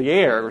all into the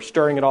air. We're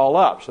stirring it all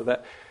up. So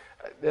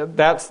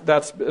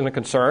that's been a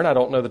concern. I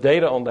don't know the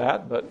data on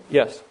that, but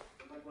yes.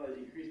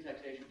 Increased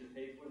taxation to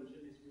pay for the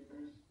chimney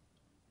sweepers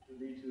to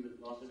lead to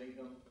the loss of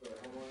income for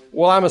homeowners?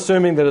 Well, I'm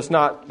assuming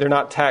that they're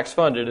not tax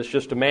funded. It's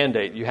just a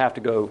mandate. You have to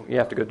go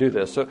do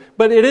this. So,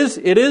 but it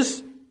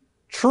is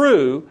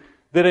true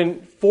that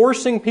in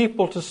forcing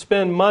people to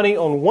spend money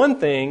on one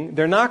thing,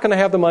 they're not going to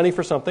have the money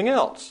for something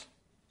else.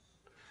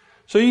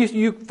 So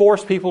you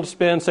force people to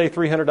spend, say,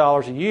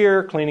 $300 a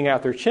year cleaning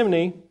out their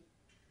chimney,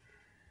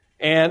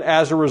 and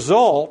as a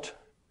result,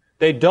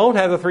 they don't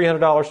have the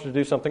 $300 to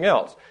do something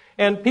else.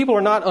 And people are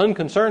not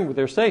unconcerned with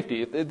their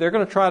safety. They're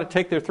going to try to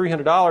take their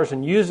 $300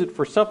 and use it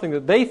for something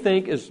that they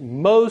think is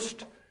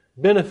most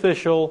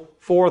beneficial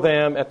for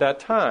them at that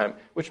time,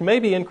 which may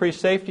be increased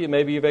safety, it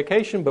may be a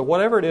vacation, but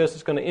whatever it is,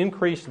 it's going to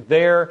increase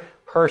their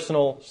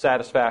personal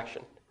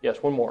satisfaction.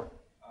 Yes, one more.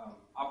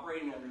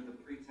 Operating under the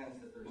pretense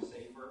that they're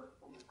safer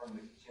from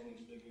the chimney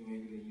sweeping,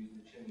 maybe they use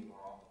the chimney more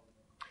often.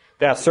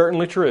 That's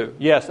certainly true.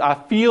 Yes, I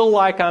feel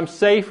like I'm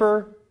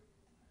safer,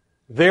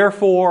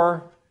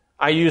 therefore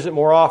I use it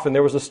more often.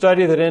 There was a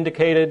study that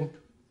indicated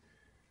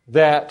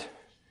that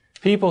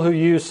people who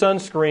use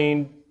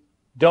sunscreen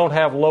don't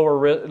have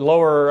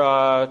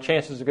lower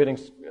chances of getting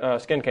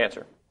skin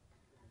cancer.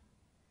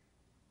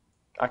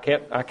 I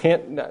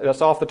can't. That's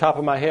off the top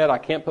of my head. I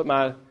can't put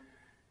my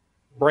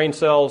brain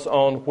cells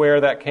on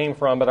where that came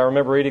from, but I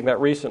remember reading that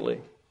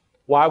recently.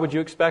 Why would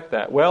you expect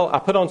that? Well, I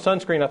put on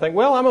sunscreen. I think,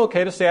 well, I'm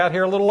okay to stay out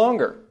here a little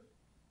longer.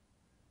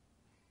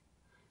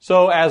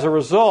 So as a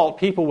result,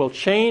 people will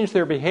change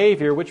their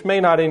behavior, which may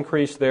not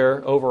increase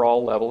their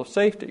overall level of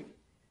safety.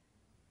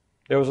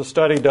 There was a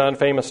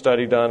famous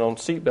study done on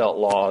seatbelt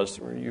laws,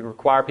 where you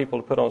require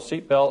people to put on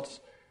seatbelts,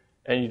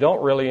 and you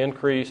don't really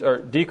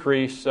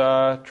decrease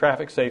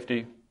traffic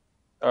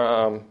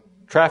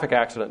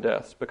accident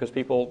deaths, because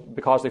they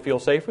feel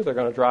safer, they're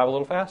going to drive a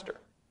little faster.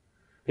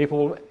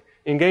 People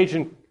engage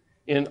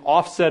in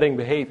offsetting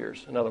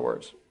behaviors, in other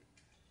words.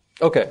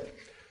 Okay,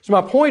 so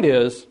my point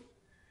is,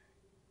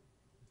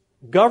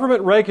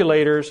 government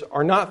regulators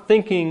are not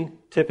thinking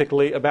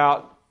typically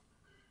about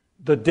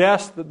the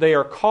deaths that they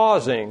are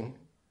causing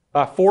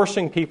by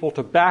forcing people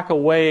to back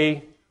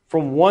away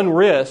from one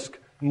risk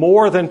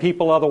more than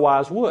people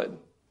otherwise would.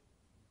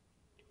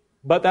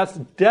 But that's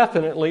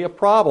definitely a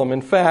problem.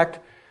 In fact,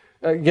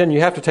 again,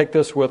 you have to take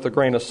this with a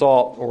grain of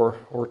salt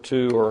or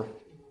two, or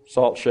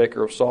salt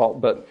shaker of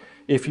salt. But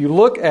if you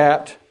look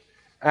at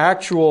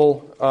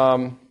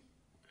actual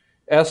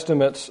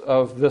estimates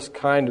of this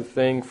kind of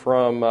thing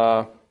from,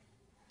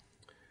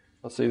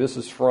 let's see, this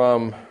is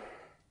from,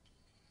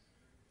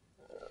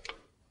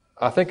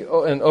 I think,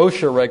 an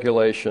OSHA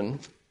regulation.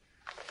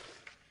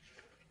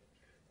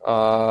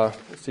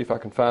 Let's see if I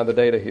can find the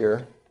data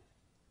here.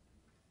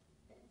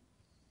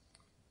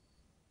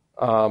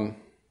 I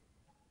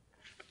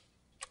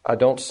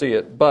don't see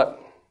it,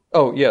 but,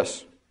 oh,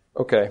 yes,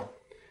 okay.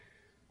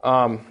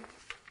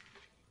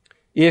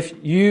 If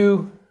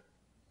you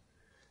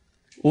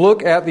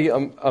look at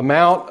the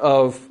amount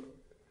of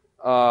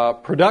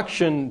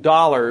production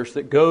dollars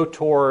that go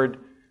toward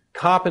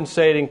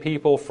compensating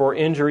people for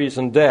injuries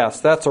and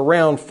deaths, that's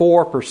around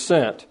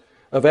 4%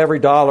 of every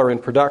dollar in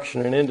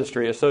production and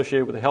industry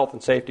associated with the health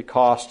and safety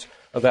costs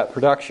of that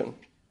production.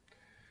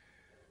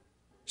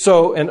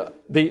 So, and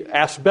the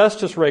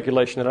asbestos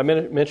regulation that I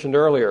mentioned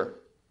earlier,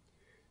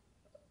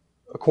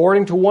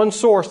 according to one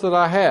source that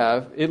I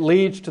have, it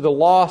leads to the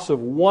loss of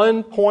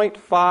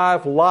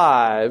 1.5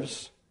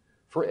 lives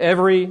for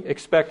every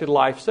expected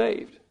life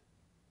saved.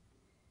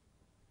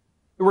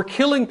 We're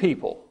killing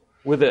people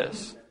with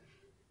this.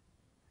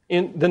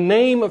 In the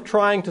name of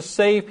trying to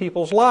save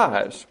people's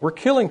lives, we're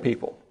killing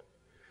people.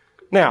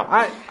 Now,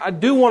 I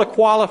do want to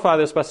qualify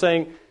this by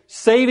saying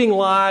saving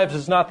lives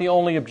is not the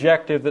only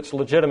objective that's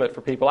legitimate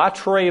for people. I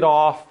trade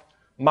off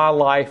my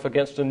life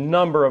against a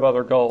number of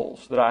other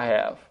goals that I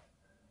have.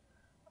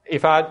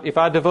 If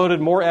I devoted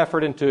more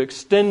effort into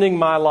extending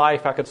my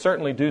life, I could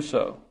certainly do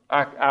so.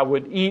 I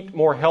would eat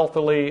more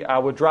healthily, I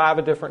would drive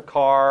a different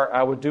car,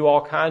 I would do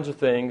all kinds of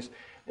things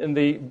in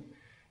the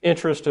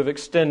interest of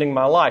extending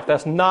my life.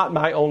 That's not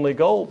my only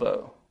goal,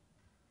 though.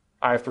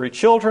 I have 3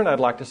 children. I'd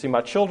like to see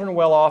my children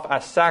well off. I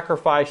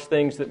sacrifice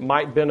things that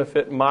might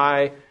benefit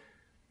my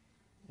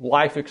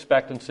life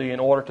expectancy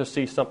in order to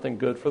see something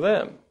good for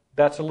them.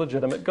 That's a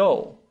legitimate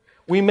goal.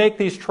 We make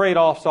these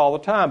trade-offs all the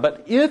time,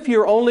 but if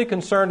you're only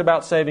concerned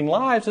about saving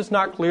lives, it's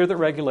not clear that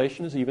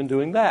regulation is even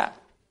doing that.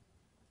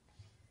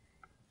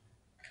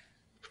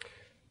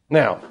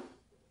 Now,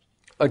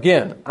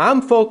 again,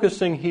 I'm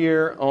focusing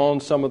here on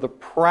some of the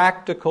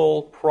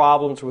practical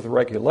problems with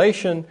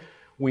regulation.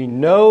 We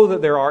know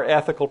that there are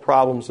ethical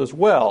problems as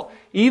well.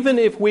 Even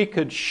if we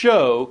could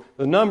show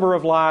the number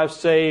of lives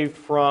saved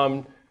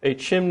from a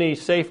chimney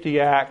safety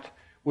act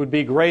would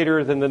be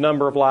greater than the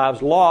number of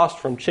lives lost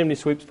from chimney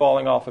sweeps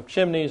falling off of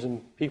chimneys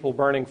and people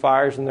burning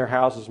fires in their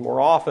houses more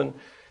often.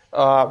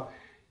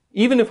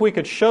 Even if we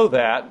could show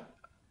that,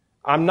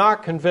 I'm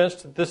not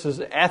convinced that this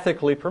is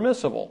ethically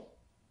permissible.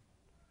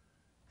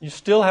 You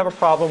still have a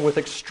problem with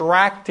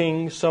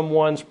extracting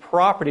someone's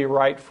property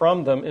right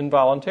from them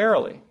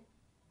involuntarily.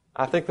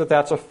 I think that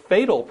that's a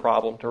fatal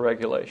problem to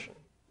regulation,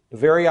 the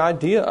very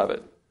idea of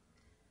it.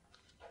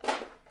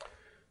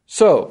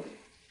 So,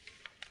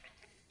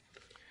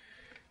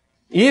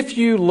 if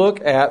you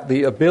look at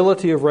the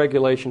ability of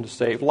regulation to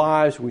save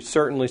lives, we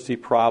certainly see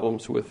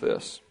problems with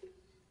this.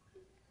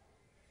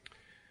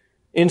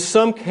 In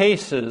some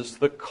cases,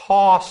 the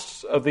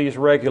costs of these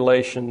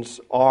regulations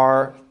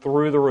are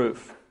through the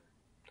roof.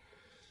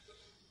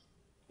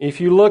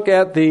 If you look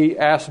at the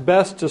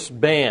asbestos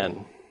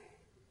ban,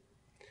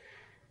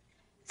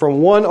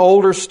 from one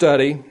older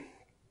study,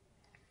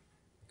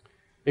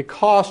 it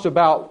cost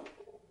about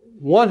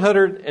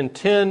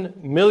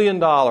 $110 million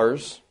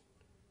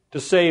to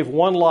save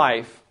one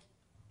life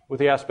with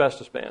the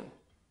asbestos ban.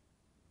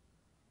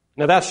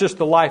 Now, that's just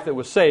the life that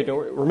was saved.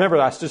 Remember,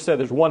 I just said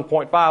there's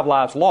 1.5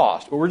 lives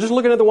lost, but we're just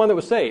looking at the one that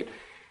was saved.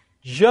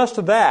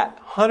 Just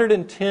that,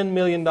 $110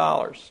 million.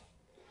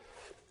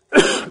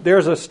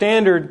 There's a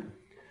standard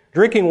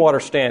drinking water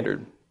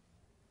standard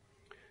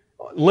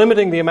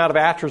limiting the amount of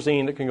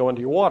atrazine that can go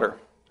into your water.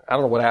 I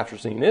don't know what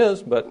atrazine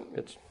is, but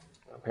it's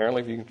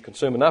apparently if you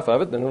consume enough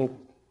of it, then it'll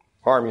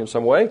harm you in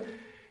some way.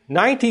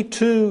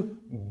 $92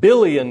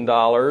 billion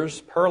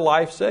per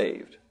life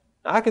saved.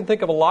 Now, I can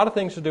think of a lot of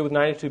things to do with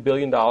 $92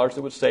 billion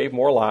that would save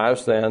more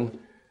lives than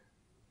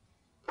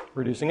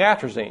reducing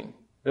atrazine.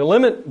 The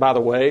limit, by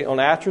the way, on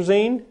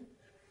atrazine,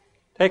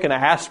 take an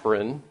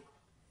aspirin,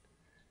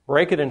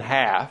 break it in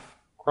half,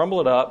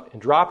 crumble it up,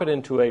 and drop it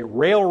into a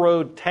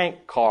railroad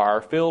tank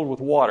car filled with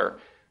water.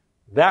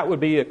 That would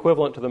be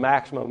equivalent to the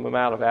maximum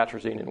amount of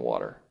atrazine in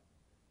water.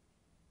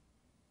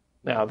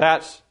 Now,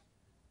 that's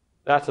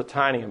a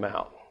tiny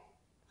amount.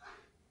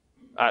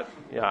 I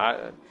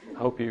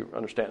hope you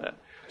understand that.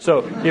 So,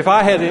 if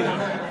I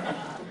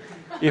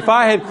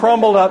had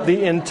crumbled up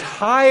the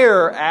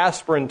entire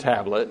aspirin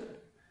tablet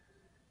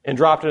and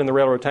dropped it in the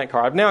railroad tank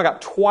car, I've now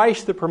got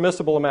twice the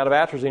permissible amount of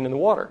atrazine in the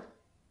water.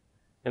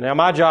 And now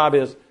my job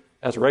is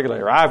as a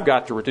regulator, I've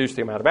got to reduce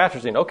the amount of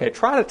atrazine. Okay,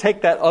 try to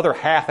take that other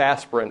half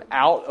aspirin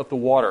out of the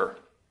water.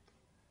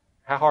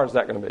 How hard is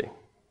that going to be?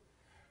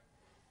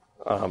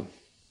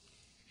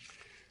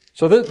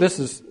 So this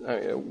is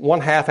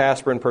 1/2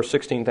 aspirin per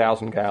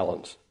 16,000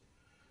 gallons.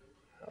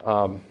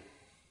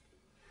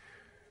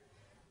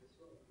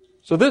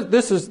 So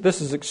this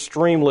is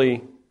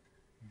extremely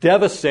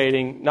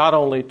devastating, not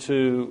only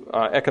to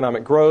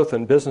economic growth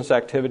and business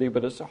activity,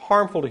 but it's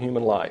harmful to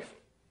human life.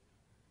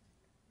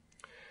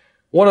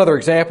 One other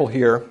example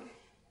here.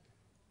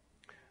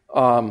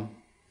 Dale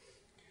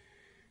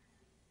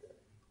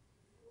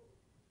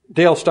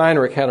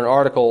Steinrich had an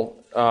article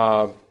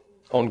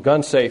on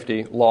gun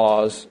safety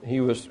laws.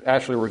 He was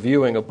actually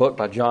reviewing a book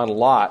by John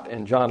Lott,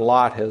 and John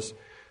Lott has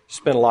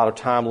spent a lot of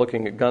time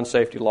looking at gun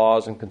safety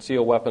laws and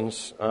concealed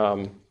weapons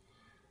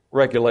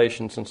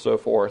regulations and so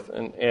forth.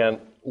 And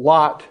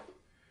Lott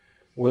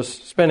was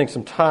spending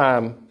some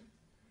time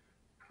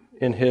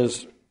in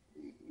his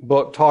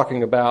book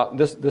talking about,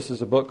 this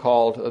is a book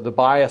called The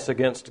Bias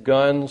Against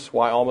Guns,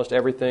 Why Almost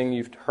Everything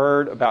You've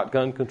Heard About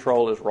Gun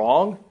Control is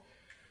Wrong.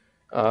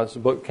 This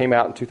book came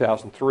out in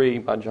 2003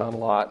 by John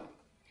Lott.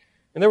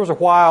 And there was a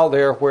while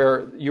there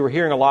where you were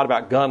hearing a lot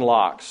about gun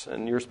locks,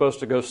 and you're supposed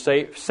to go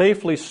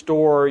safely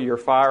store your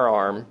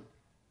firearm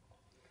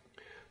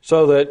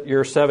so that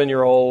your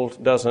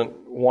 7-year-old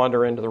doesn't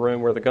wander into the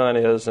room where the gun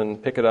is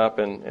and pick it up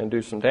and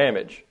do some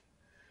damage.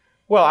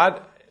 Well,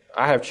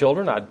 I have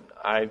children.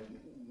 I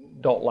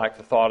don't like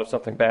the thought of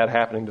something bad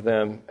happening to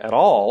them at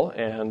all,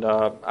 and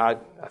I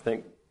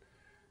think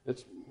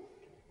it's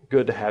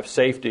good to have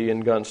safety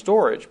in gun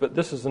storage. But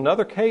this is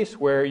another case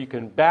where you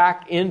can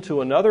back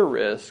into another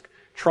risk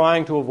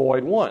trying to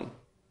avoid one.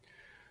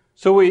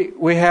 So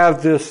we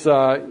have this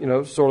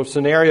sort of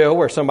scenario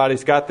where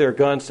somebody's got their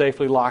gun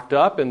safely locked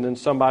up, and then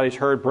somebody's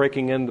heard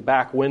breaking in the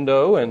back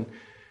window, and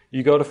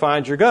you go to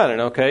find your gun,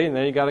 and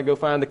then you got to go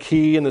find the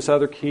key and this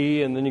other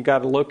key, and then you got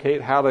to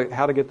locate how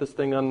to get this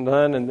thing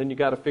undone, and then you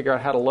got to figure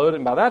out how to load it.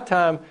 And by that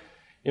time,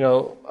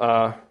 you're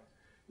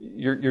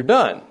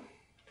done.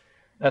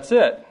 That's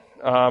it.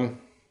 I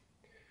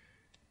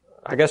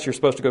guess you're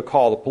supposed to go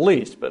call the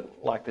police,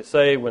 but like they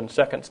say, when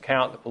seconds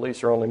count, the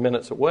police are only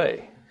minutes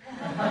away.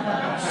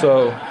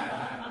 So,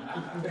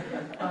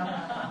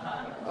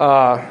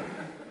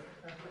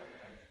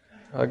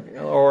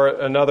 or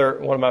another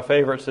one of my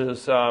favorites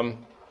is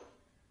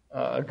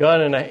a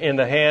gun in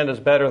the hand is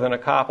better than a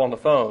cop on the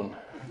phone.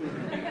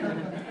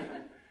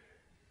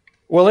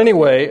 Well,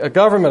 anyway, a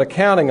government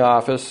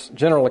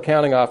general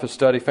accounting office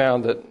study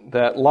found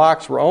that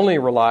locks were only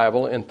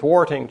reliable in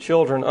thwarting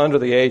children under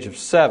the age of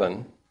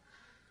 7.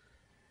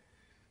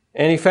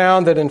 And he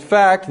found that, in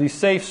fact, the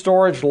safe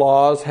storage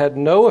laws had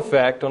no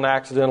effect on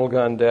accidental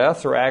gun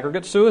deaths or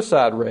aggregate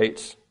suicide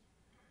rates.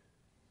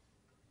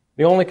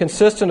 The only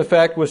consistent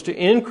effect was to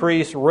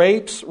increase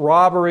rapes,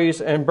 robberies,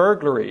 and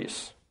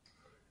burglaries.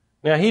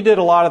 Now, he did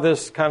a lot of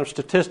this kind of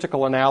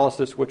statistical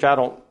analysis, which I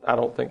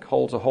don't think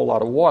holds a whole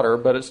lot of water,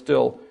 but it's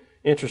still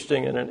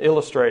interesting in an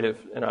illustrative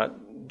and a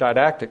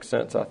didactic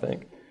sense, I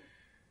think.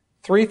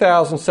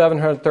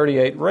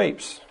 3,738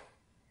 rapes,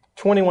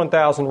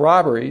 21,000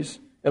 robberies,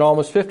 and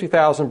almost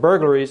 50,000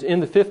 burglaries in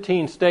the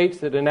 15 states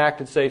that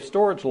enacted safe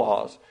storage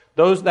laws.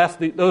 Those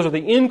are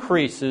the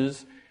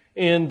increases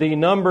in the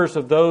numbers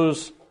of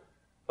those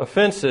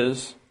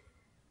offenses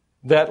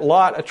that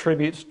Lott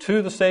attributes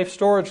to the safe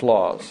storage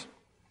laws.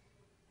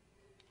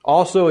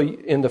 Also,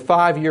 in the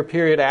 5-year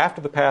period after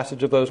the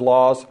passage of those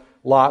laws,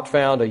 Lott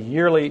found a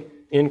yearly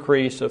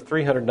increase of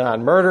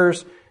 309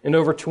 murders and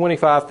over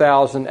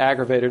 25,000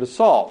 aggravated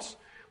assaults,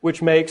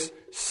 which makes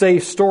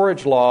safe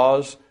storage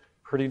laws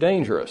pretty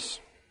dangerous,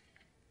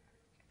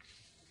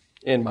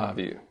 in my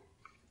view.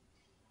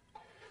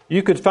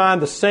 You could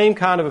find the same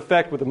kind of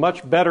effect with a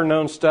much better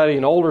known study,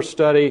 an older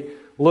study,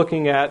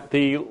 looking at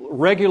the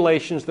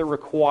regulations that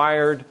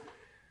required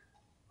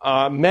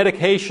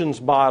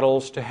medications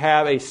bottles to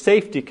have a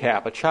safety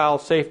cap, a child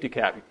safety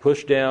cap. You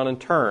push down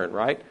and turn,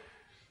 right?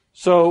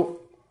 So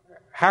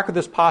how could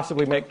this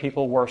possibly make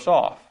people worse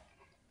off?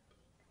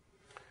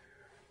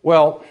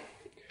 Well,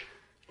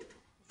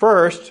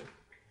 first,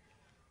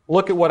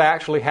 look at what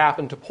actually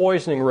happened to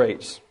poisoning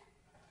rates.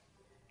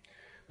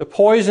 The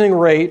poisoning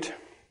rate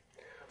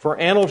for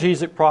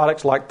analgesic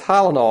products like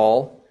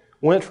Tylenol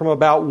went from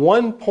about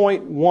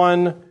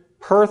 1.1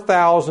 per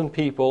 1,000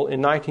 people in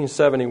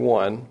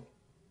 1971,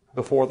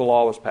 before the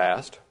law was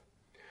passed,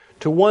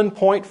 to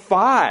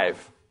 1.5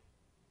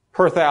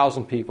 per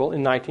 1,000 people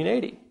in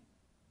 1980.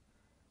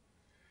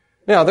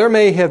 Now, there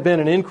may have been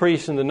an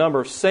increase in the number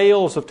of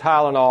sales of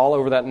Tylenol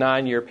over that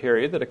 9-year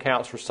period that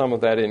accounts for some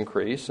of that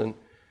increase,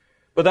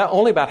 but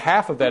only about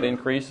half of that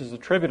increase is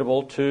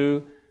attributable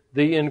to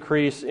the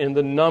increase in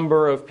the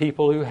number of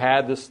people who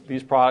had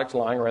these products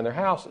lying around their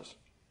houses.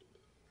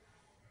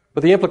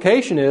 But the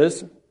implication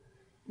is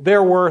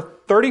there were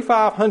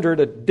 3,500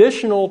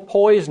 additional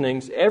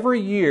poisonings every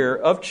year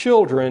of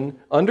children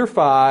under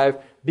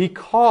 5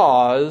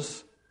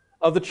 because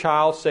of the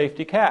child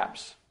safety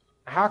caps.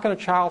 How can a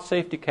child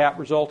safety cap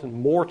result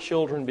in more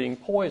children being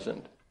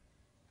poisoned?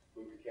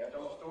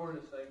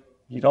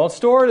 You don't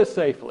store it as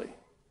safely.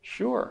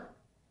 Sure.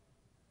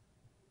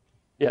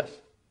 Yes?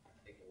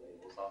 Take the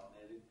labels off,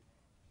 maybe?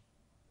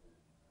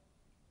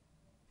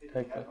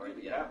 Take the, Or,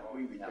 yeah,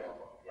 If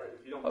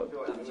you don't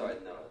feel I'm sorry,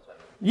 no, that's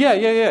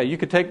right. yeah. You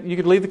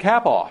could leave the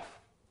cap off.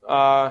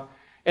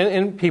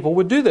 And people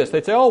would do this.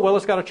 They'd say, oh, well,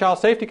 it's got a child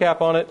safety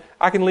cap on it.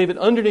 I can leave it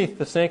underneath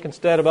the sink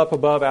instead of up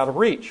above out of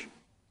reach.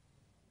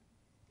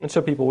 And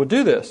so people would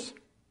do this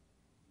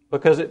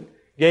because it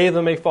gave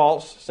them a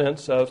false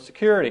sense of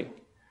security.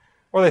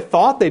 Or they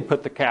thought they'd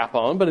put the cap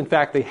on, but in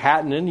fact they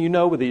hadn't. And you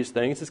know with these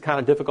things, it's kind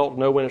of difficult to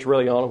know when it's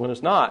really on and when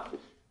it's not.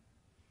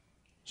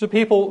 So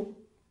people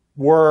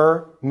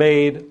were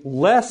made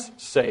less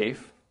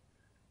safe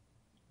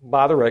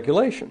by the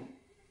regulation.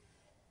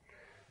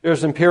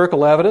 There's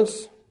empirical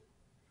evidence.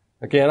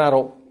 Again, I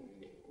don't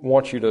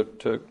want you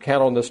to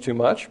count on this too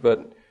much,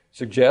 but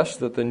suggests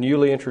that the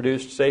newly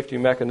introduced safety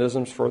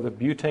mechanisms for the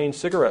butane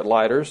cigarette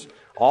lighters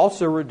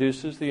also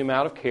reduces the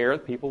amount of care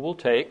that people will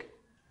take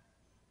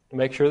to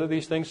make sure that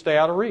these things stay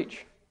out of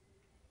reach.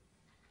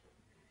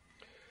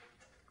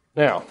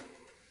 Now,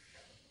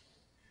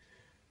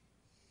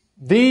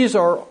 these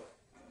are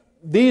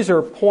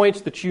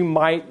points that you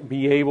might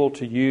be able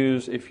to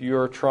use if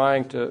you're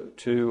trying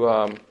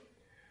to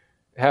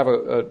have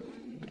a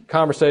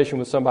conversation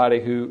with somebody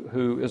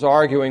who is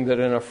arguing that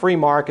in a free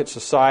market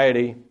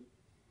society,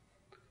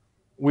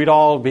 we'd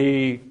all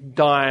be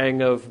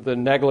dying of the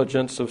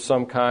negligence of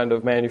some kind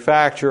of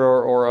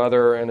manufacturer or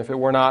other, and if it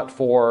were not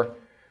for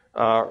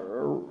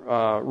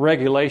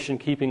regulation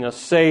keeping us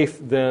safe,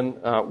 then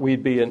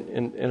we'd be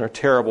in a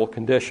terrible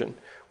condition.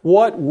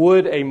 What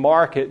would a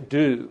market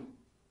do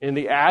in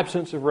the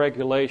absence of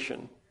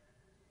regulation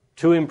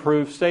to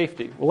improve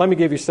safety? Well, let me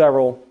give you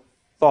several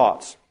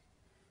thoughts.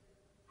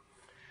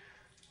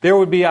 There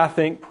would be, I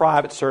think,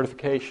 private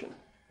certification.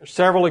 There's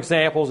several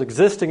examples,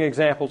 existing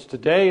examples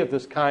today of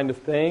this kind of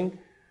thing.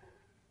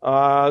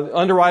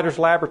 Underwriters'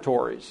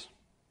 laboratories.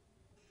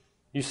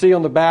 You see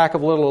on the back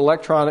of little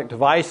electronic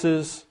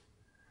devices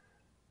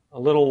a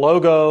little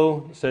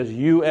logo that says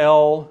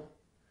UL.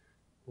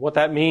 What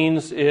that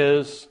means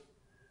is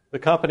the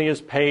company has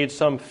paid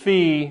some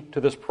fee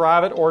to this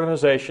private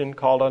organization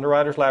called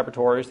Underwriters'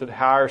 Laboratories that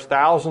hires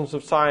thousands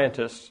of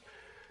scientists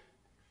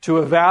to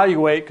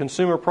evaluate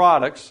consumer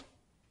products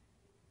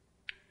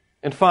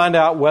and find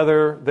out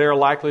whether they're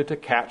likely to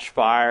catch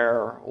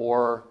fire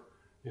or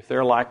if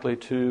they're likely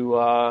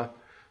to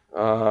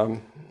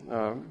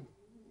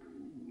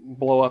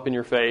blow up in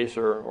your face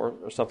or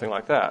something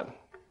like that.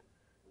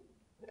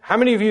 How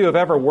many of you have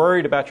ever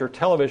worried about your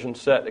television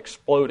set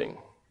exploding?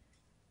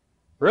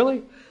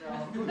 Really?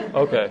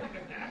 Okay.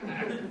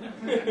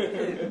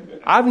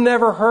 I've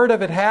never heard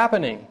of it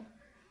happening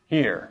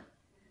here.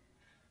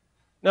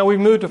 Now,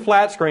 we've moved to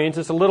flat screens.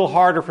 It's a little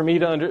harder for me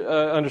to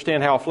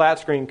understand how a flat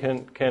screen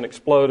can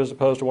explode as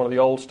opposed to one of the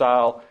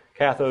old-style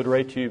cathode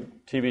ray tube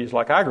TVs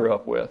like I grew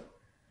up with.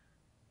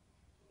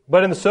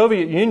 But in the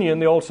Soviet Union,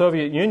 the old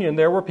Soviet Union,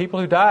 there were people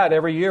who died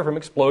every year from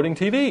exploding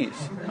TVs.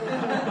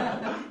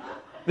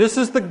 This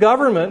is the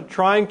government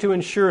trying to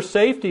ensure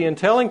safety and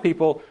telling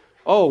people,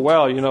 oh,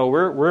 well, you know,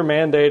 we're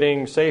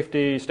mandating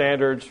safety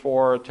standards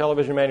for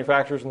television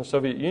manufacturers in the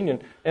Soviet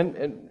Union.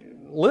 And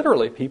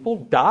literally, people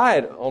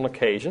died on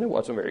occasion. It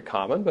wasn't very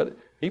common, but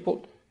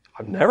people,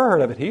 I've never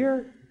heard of it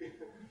here,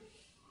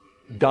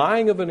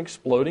 dying of an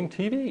exploding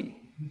TV.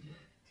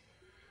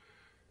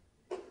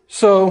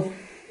 So,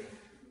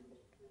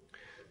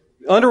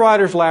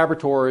 Underwriters'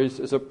 Laboratories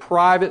is a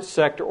private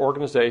sector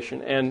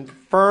organization, and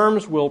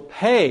firms will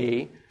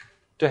pay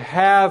to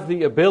have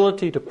the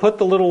ability to put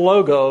the little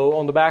logo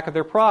on the back of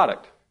their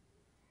product.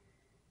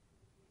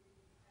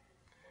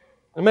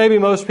 And maybe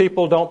most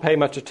people don't pay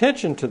much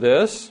attention to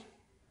this,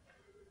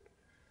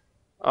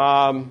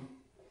 but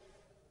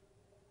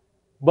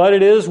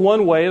it is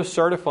one way of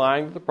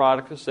certifying that the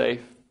product is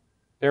safe.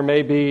 There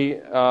may be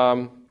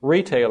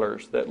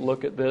retailers that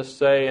look at this,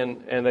 say,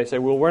 and they say,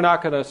 well, we're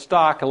not going to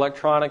stock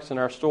electronics in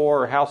our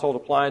store or household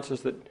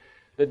appliances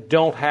that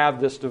don't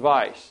have this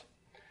device.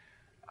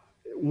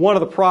 One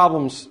of the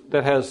problems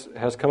that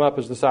has come up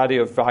is this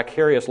idea of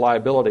vicarious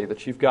liability,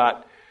 that you've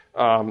got,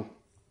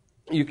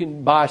 you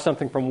can buy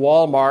something from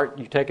Walmart,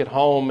 you take it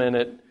home, and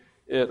it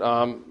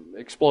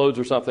explodes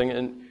or something,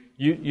 and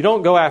you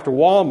don't go after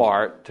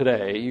Walmart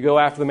today, you go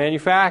after the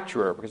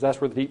manufacturer, because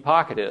that's where the deep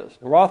pocket is.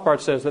 And Rothbard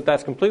says that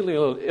that's completely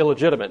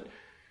illegitimate.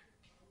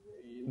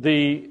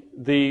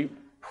 The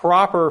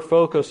proper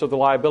focus of the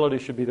liability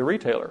should be the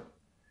retailer.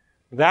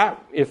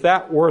 If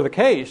that were the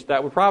case,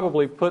 that would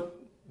probably put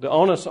the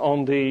onus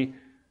on the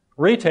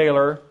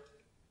retailer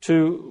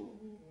to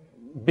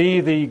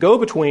be the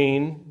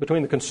go-between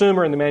between the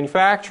consumer and the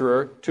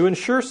manufacturer to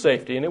ensure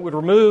safety. And it would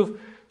remove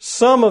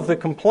some of the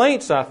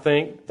complaints, I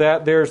think,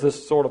 that there's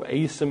this sort of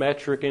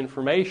asymmetric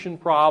information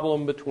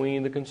problem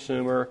between the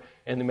consumer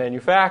and the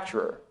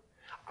manufacturer.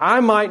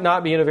 I might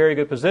not be in a very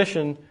good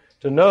position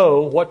to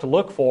know what to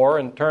look for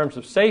in terms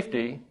of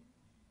safety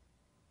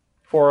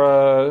for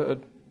a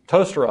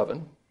toaster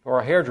oven or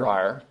a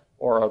hairdryer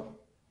or a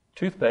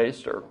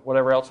toothpaste or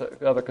whatever else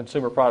other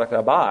consumer product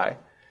I buy.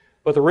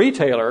 But the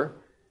retailer,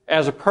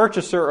 as a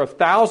purchaser of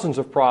thousands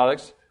of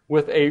products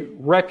with a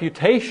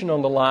reputation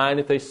on the line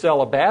if they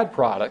sell a bad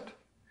product,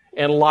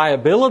 and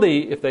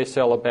liability if they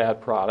sell a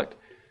bad product,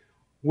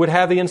 would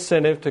have the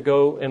incentive to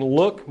go and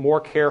look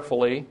more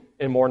carefully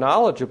and more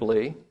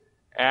knowledgeably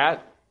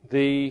at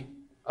the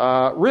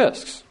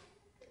risks.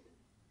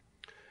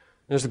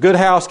 There's the good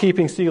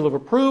housekeeping seal of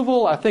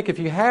approval. I think if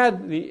you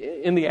had,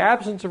 in the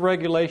absence of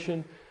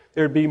regulation,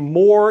 there'd be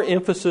more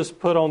emphasis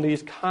put on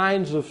these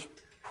kinds of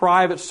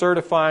private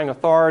certifying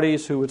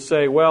authorities who would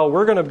say, well,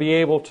 we're going to be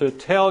able to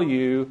tell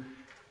you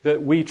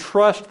that we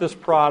trust this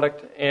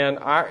product, and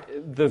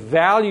the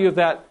value of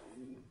that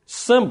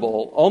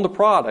symbol on the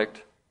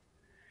product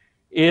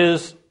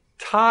is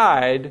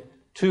tied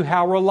to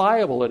how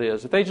reliable it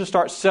is. If they just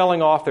start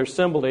selling off their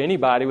symbol to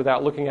anybody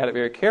without looking at it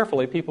very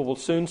carefully, people will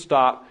soon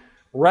stop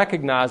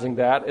recognizing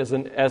that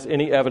as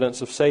any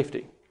evidence of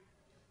safety.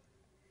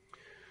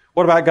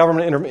 What about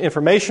government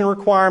information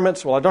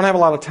requirements? Well, I don't have a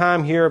lot of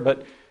time here,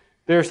 but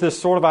there's this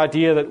sort of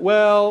idea that,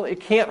 well, it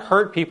can't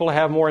hurt people to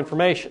have more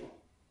information.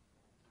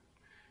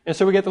 And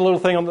so we get the little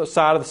thing on the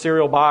side of the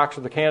cereal box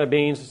or the can of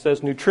beans that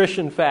says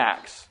nutrition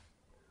facts.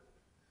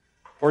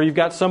 Or you've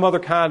got some other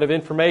kind of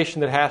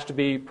information that has to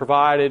be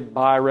provided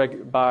by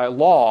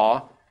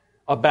law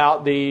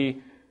about the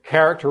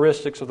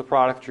characteristics of the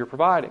product that you're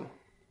providing.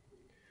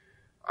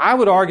 I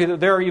would argue that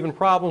there are even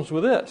problems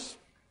with this.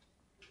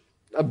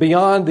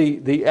 Beyond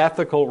the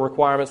ethical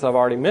requirements I've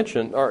already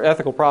mentioned, or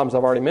ethical problems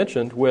I've already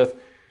mentioned with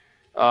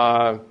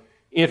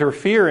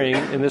interfering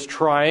in this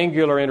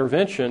triangular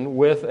intervention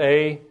with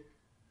a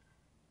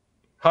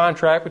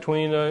contract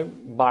between a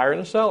buyer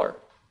and a seller.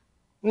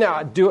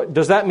 Now,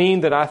 does that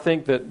mean that I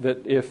think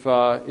that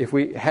if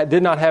we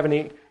did not have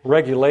any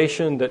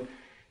regulation, that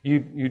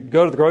you'd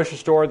go to the grocery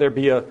store, there'd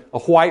be a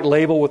white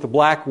label with a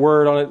black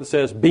word on it that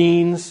says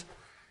beans?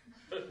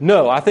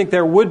 No, I think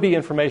there would be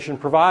information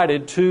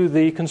provided to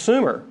the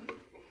consumer.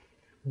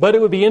 But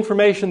it would be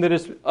information that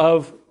is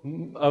of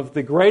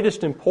the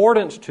greatest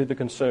importance to the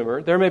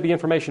consumer. There may be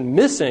information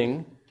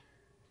missing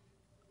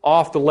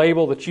off the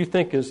label that you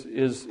think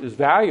is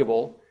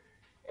valuable,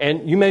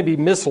 and you may be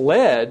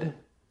misled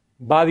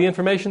by the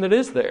information that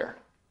is there.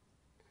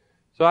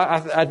 So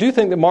I do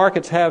think that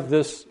markets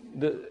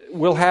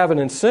will have an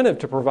incentive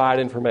to provide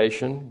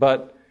information,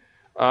 but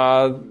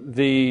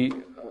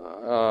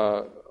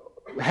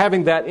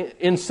having that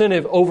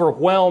incentive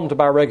overwhelmed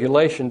by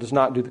regulation does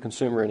not do the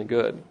consumer any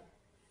good.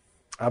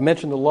 I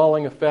mentioned the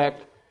lulling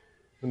effect,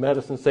 the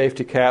medicine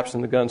safety caps,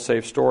 and the gun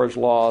safe storage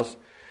laws.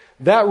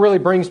 That really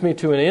brings me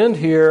to an end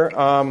here.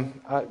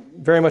 I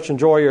very much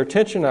enjoy your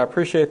attention. I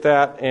appreciate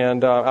that,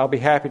 and I'll be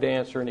happy to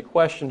answer any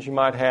questions you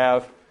might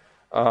have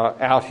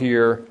out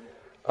here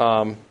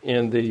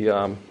in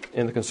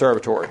the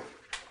conservatory.